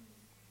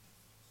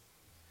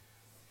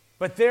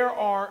 But there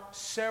are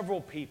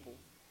several people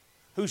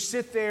who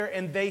sit there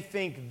and they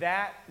think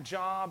that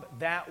job,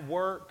 that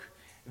work,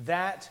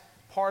 that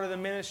part of the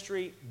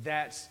ministry,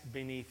 that's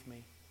beneath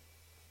me.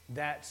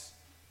 That's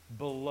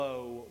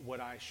below what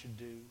I should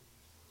do.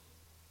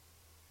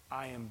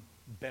 I am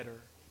better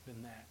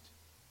than that.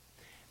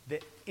 The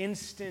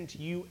instant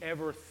you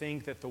ever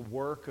think that the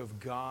work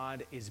of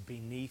God is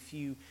beneath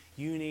you,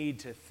 you need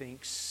to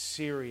think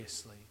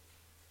seriously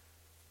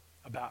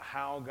about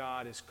how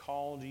God has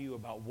called you,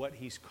 about what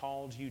He's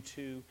called you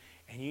to,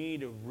 and you need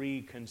to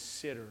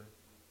reconsider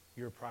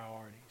your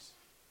priorities.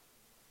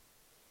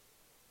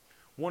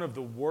 One of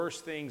the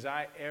worst things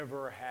I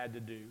ever had to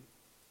do,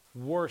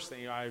 worst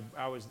thing, I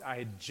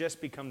had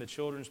just become the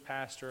children's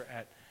pastor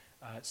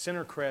at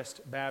Center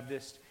Crest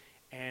Baptist,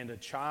 and a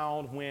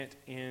child went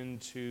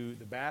into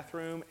the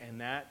bathroom, and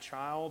that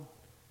child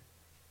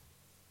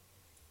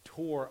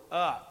tore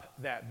up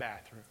that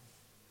bathroom.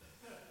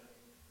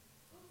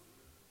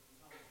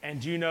 And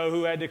do you know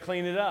who had to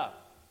clean it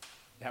up?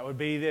 That would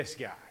be this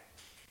guy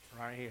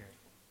right here.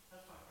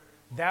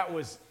 That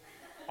was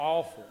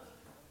awful.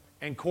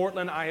 And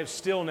Cortland, I have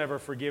still never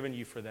forgiven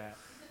you for that.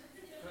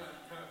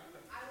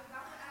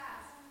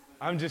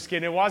 I'm just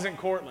kidding. It wasn't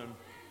Cortland.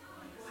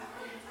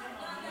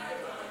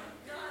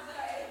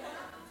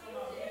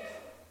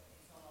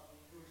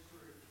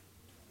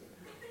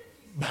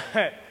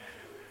 But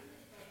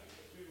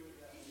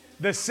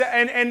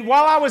and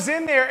while I was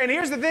in there, and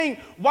here's the thing,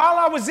 while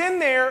I was in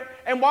there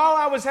and while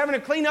I was having to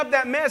clean up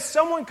that mess,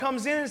 someone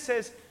comes in and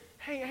says,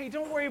 hey,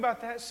 don't worry about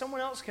that. Someone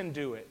else can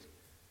do it.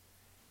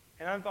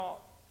 And I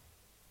thought,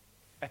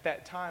 at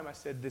that time, I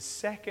said, the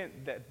second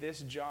that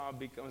this job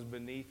becomes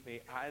beneath me,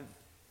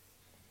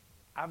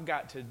 I've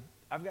got to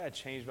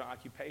change my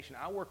occupation.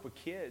 I work with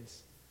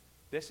kids.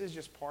 This is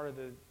just part of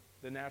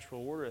the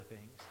natural order of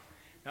things.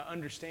 Now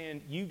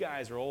understand, you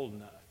guys are old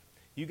enough.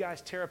 You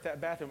guys tear up that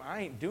bathroom.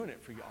 I ain't doing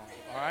it for y'all,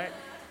 all right?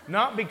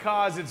 Not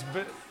because it's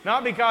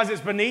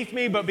beneath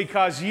me, but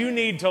because you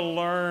need to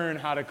learn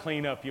how to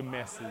clean up your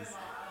messes.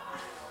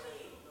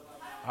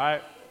 All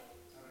right?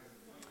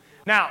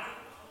 Now,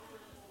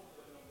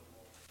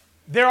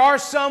 there are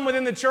some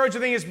within the church who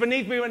think it's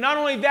beneath me, but not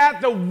only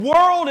that, the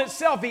world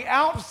itself, the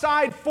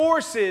outside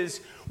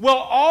forces, will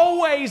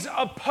always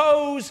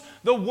oppose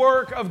the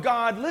work of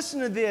God.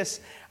 Listen to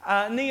this.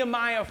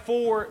 Nehemiah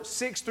 4,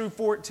 6 through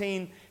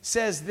 14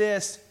 says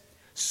this,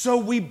 so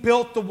we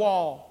built the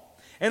wall,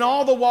 and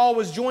all the wall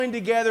was joined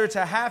together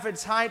to half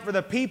its height, for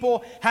the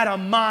people had a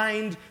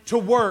mind to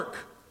work.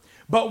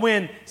 But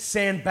when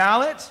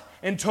Sanballat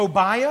and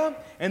Tobiah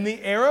and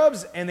the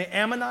Arabs and the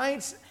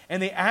Ammonites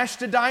and the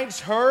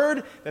Ashdodites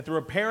heard that the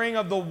repairing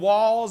of the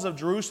walls of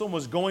Jerusalem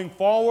was going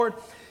forward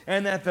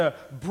and that the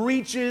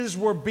breaches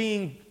were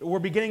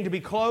beginning to be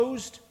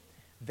closed,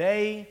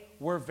 They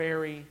were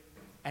very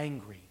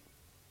angry.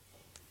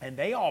 And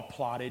they all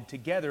plotted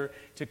together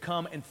to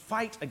come and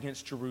fight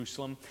against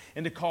Jerusalem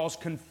and to cause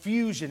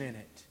confusion in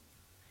it.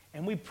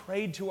 And we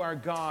prayed to our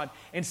God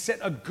and set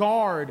a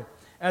guard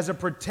as a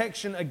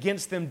protection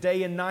against them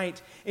day and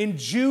night. In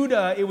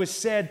Judah, it was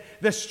said,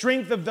 the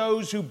strength of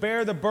those who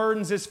bear the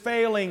burdens is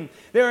failing.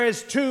 There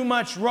is too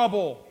much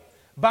rubble.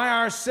 By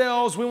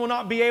ourselves, we will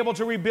not be able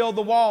to rebuild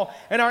the wall.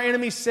 And our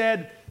enemy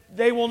said,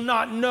 they will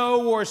not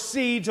know or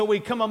see till we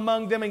come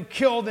among them and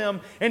kill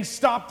them and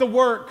stop the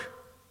work.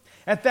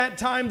 At that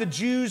time, the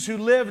Jews who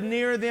lived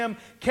near them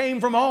came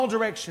from all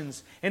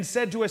directions and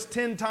said to us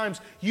 10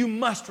 times, you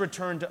must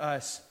return to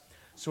us.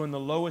 So in the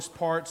lowest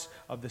parts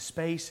of the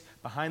space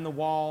behind the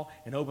wall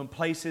and open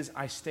places,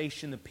 I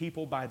stationed the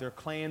people by their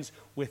clans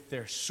with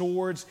their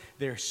swords,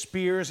 their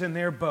spears, and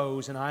their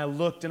bows. And I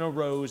looked and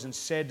arose and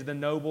said to the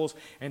nobles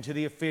and to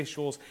the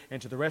officials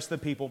and to the rest of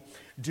the people,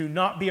 do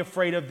not be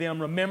afraid of them.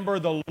 Remember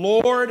the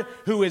Lord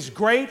who is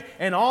great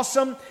and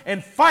awesome,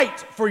 and fight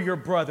for your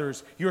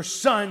brothers, your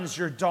sons,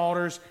 your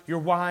daughters, your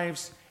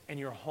wives, and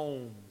your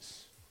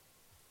homes.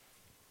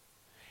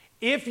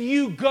 If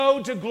you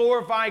go to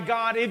glorify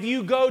God, if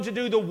you go to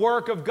do the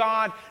work of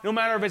God, no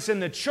matter if it's in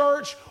the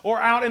church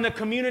or out in the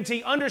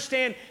community,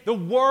 understand the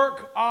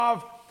work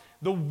of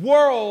the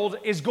world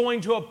is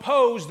going to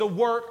oppose the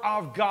work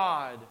of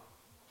God.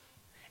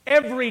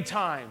 Every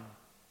time.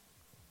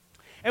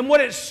 And what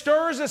it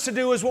stirs us to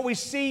do is what we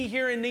see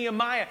here in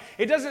Nehemiah.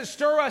 It doesn't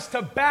stir us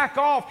to back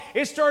off.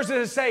 It stirs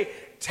us to say,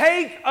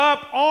 take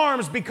up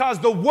arms, because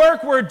the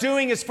work we're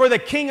doing is for the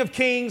King of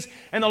Kings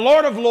and the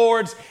Lord of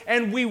Lords,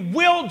 and we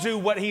will do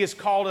what He has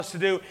called us to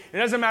do. It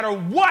doesn't matter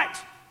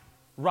what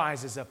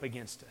rises up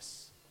against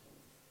us.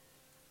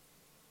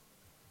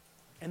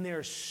 And there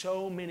are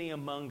so many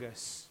among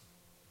us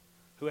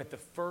who at the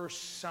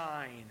first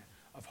sign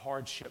of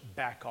hardship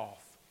back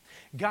off.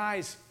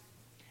 Guys,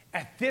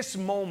 at this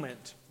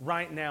moment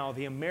right now,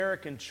 the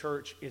American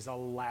church is a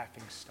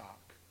laughingstock.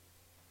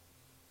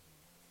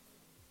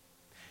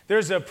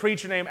 There's a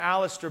preacher named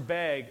Alistair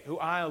Begg who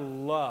I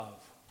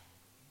love.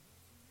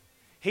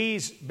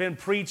 He's been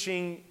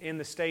preaching in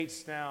the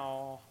States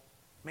now,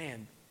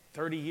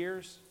 30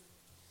 years.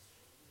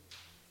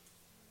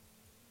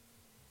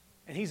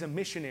 And he's a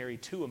missionary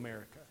to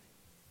America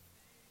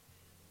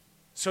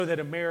so that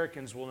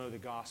Americans will know the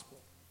gospel.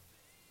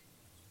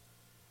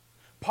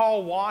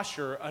 Paul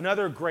Washer,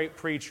 another great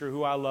preacher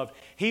who I love,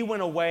 he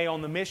went away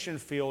on the mission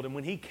field, and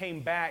when he came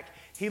back,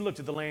 he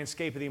looked at the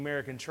landscape of the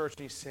American church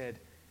and he said,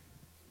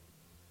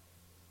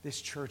 this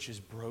church is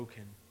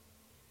broken.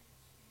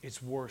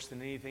 It's worse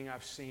than anything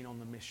I've seen on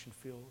the mission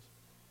field.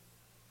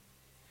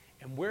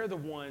 And we're the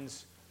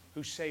ones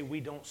who say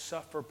we don't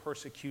suffer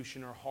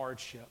persecution or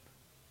hardship.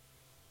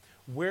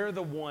 We're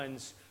the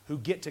ones who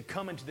get to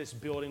come into this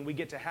building. We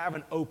get to have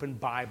an open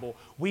Bible.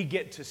 We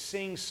get to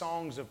sing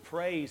songs of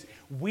praise.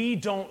 We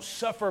don't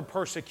suffer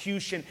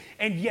persecution.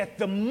 And yet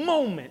the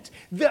moment,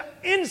 the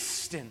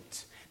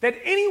instant that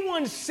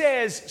anyone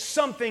says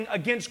something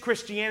against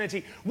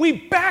Christianity,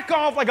 we back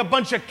off like a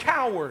bunch of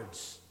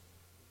cowards.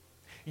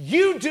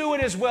 You do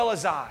it as well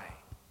as I.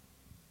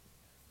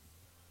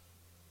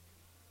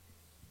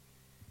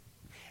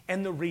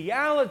 And the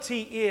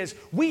reality is,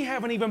 we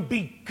haven't even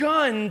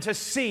begun to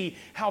see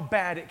how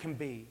bad it can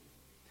be.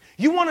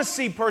 You want to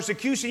see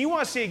persecution, you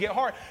want to see it get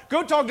hard,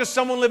 go talk to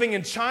someone living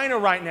in China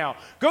right now.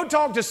 Go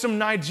talk to some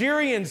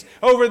Nigerians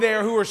over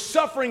there who are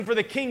suffering for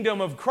the kingdom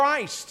of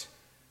Christ.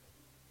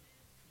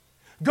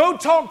 Go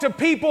talk to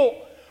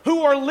people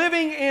who are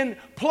living in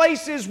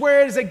places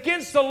where it is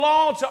against the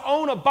law to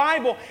own a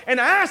Bible, and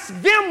ask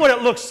them what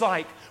it looks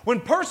like.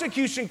 When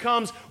persecution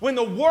comes, when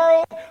the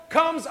world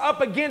comes up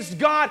against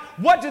God,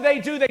 what do?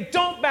 They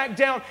don't back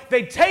down.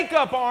 They take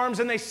up arms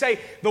and they say,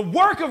 the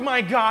work of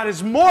my God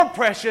is more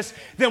precious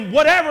than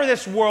whatever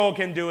this world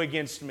can do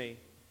against me.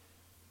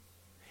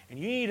 And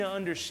you need to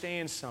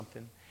understand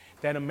something,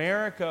 that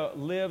America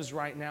lives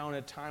right now in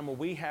a time where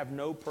we have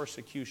no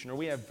persecution, or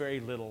we have very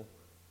little.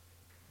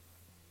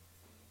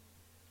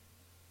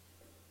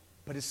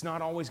 But it's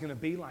not always going to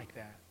be like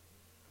that.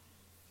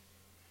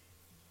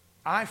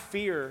 I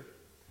fear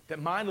that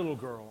my little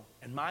girl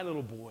and my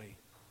little boy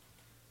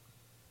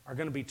are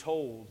going to be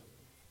told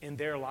in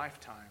their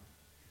lifetime,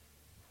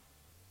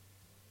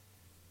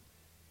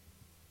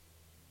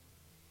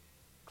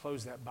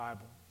 close that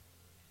Bible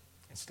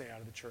and stay out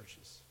of the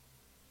churches.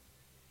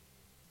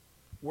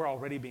 We're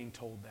already being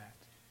told that.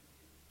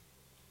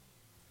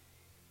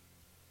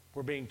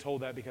 We're being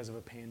told that because of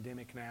a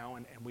pandemic now,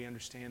 and we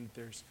understand that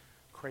there's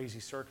crazy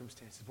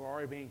circumstances. We're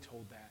already being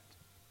told that.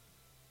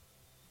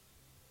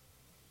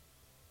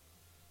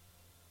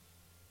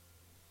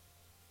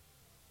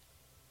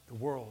 The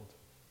world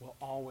will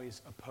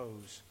always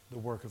oppose the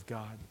work of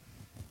God.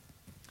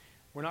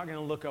 We're not going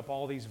to look up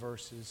all these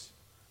verses,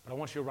 but I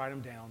want you to write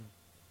them down.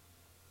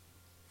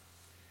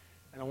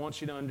 And I want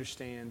you to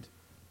understand.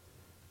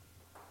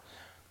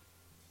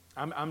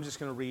 I'm just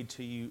going to read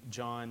to you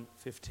John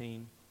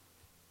 15.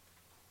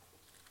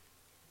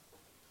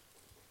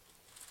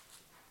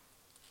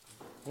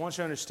 I want you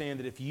to understand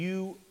that if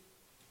you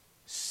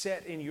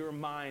set in your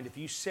mind, if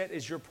you set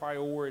as your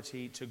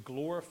priority to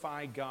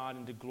glorify God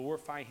and to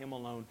glorify Him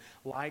alone,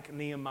 like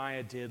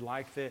Nehemiah did,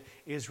 like the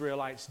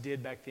Israelites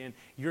did back then,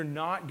 you're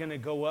not going to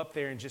go up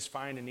there and just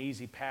find an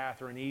easy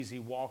path or an easy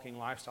walking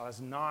lifestyle.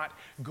 It's not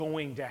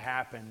going to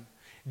happen.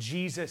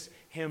 Jesus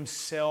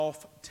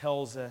Himself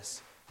tells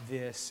us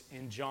this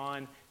in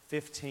John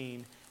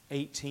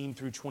 15:18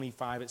 through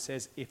 25. It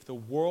says, "If the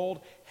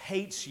world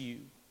hates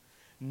you,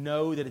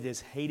 know that it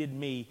has hated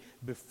me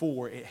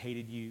before it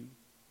hated you.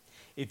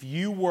 If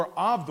you were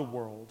of the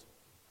world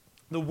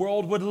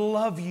would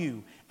love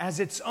you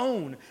as its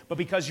own. But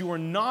because you are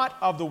not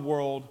of the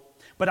world,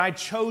 but I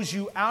chose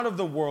you out of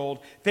the world,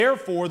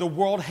 therefore the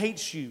world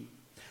hates you.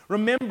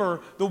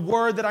 Remember the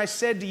word that I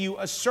said to you,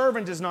 a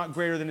servant is not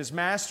greater than his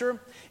master.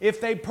 If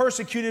they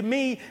persecuted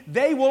me,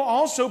 they will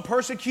also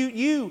persecute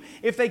you.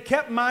 If they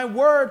kept my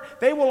word,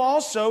 they will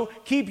also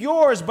keep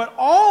yours. But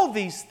all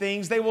these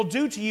things they will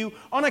do to you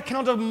on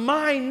account of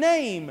my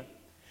name,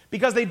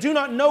 because they do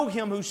not know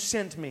him who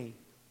sent me.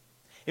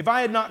 If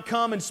I had not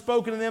come and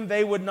spoken to them,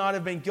 they would not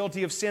have been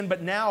guilty of sin,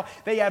 but now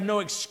they have no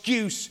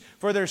excuse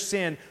for their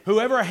sin.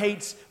 Whoever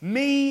hates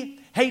me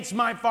hates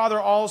my Father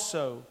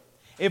also.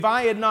 If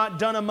I had not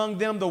done among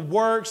them the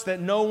works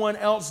that no one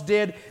else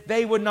did,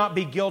 they would not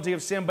be guilty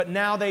of sin. But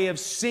now they have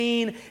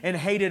seen and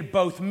hated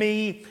both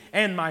me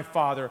and my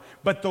Father.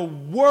 But the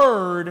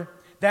word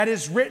that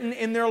is written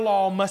in their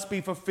law must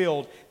be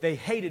fulfilled. They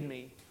hated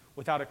me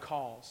without a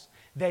cause."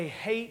 They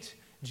hate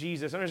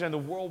Jesus. Understand, the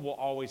world will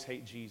always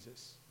hate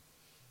Jesus.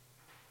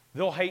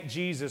 They'll hate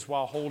Jesus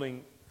while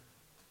holding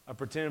a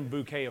pretend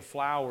bouquet of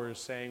flowers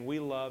saying, "We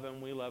love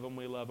Him, we love Him,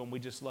 we love Him. We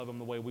just love Him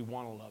the way we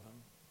want to love Him."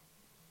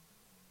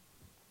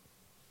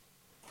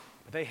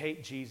 But they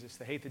hate Jesus.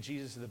 They hate the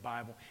Jesus of the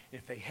Bible.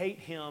 And if they hate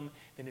Him,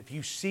 then if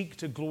you seek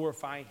to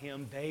glorify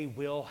Him, they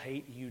will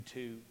hate you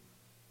too.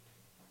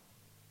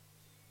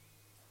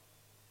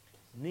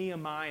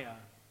 Nehemiah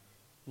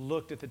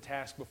looked at the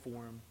task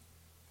before him,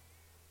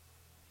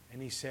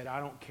 and he said, "I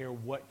don't care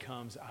what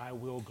comes, I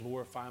will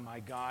glorify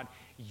my God."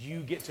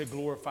 You get to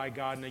glorify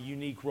God in a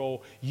unique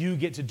role. You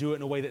get to do it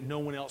in a way that no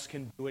one else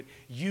can do it.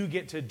 You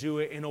get to do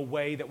it in a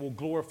way that will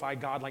glorify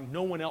God like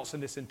no one else in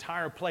this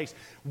entire place.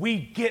 We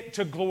get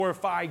to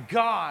glorify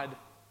God.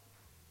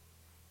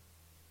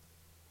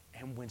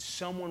 And when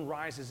someone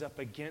rises up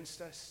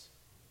against us,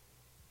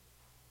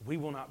 we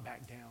will not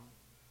back down.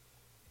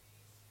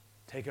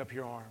 Take up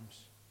your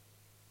arms,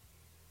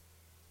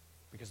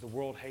 because the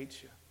world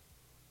hates you.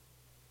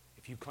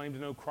 If you claim to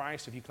know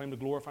Christ, if you claim to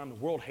glorify Him, the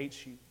world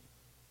hates you.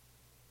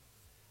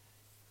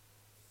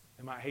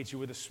 They might hate you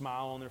with a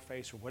smile on their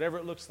face or whatever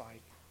it looks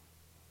like.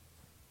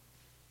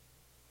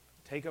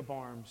 Take up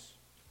arms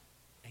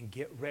and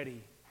get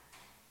ready.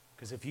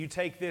 Because if you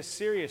take this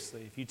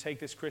seriously, if you take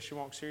this Christian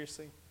walk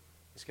seriously,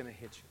 it's going to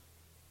hit you.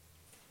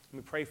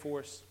 Let me pray for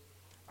us.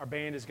 Our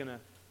band is going to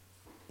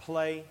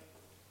play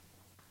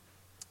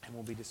and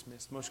we'll be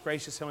dismissed. Most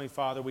gracious Heavenly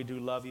Father, we do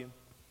love You.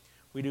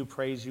 We do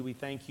praise You. We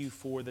thank You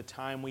for the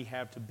time we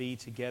have to be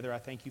together. I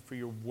thank You for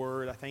Your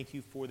word. I thank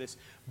You for this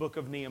book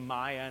of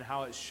Nehemiah and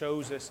how it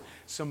shows us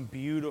some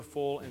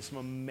beautiful and some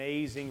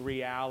amazing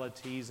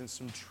realities and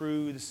some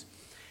truths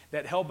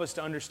that help us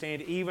to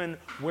understand even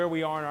where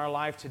we are in our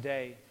life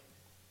today.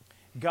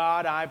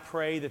 God, I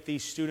pray that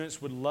these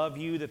students would love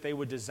You, that they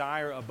would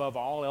desire above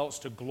all else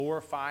to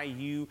glorify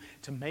You,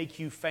 to make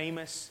You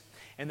famous,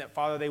 and that,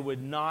 Father, they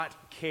would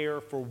not care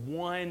for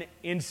one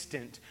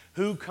instant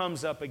who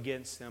comes up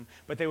against them,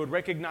 but they would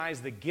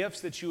recognize the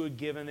gifts that You had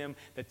given them,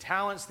 the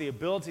talents, the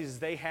abilities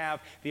they have,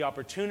 the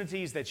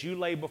opportunities that You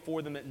lay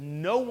before them that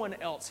no one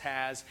else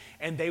has,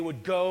 and they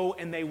would go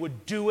and they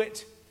would do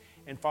it,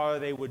 and, Father,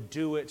 they would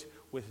do it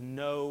with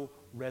no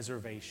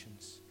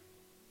reservations.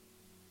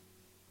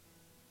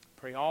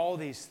 Pray all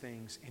these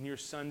things in Your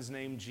Son's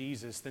name,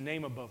 Jesus, the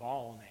name above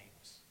all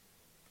names.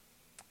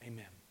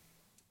 Amen.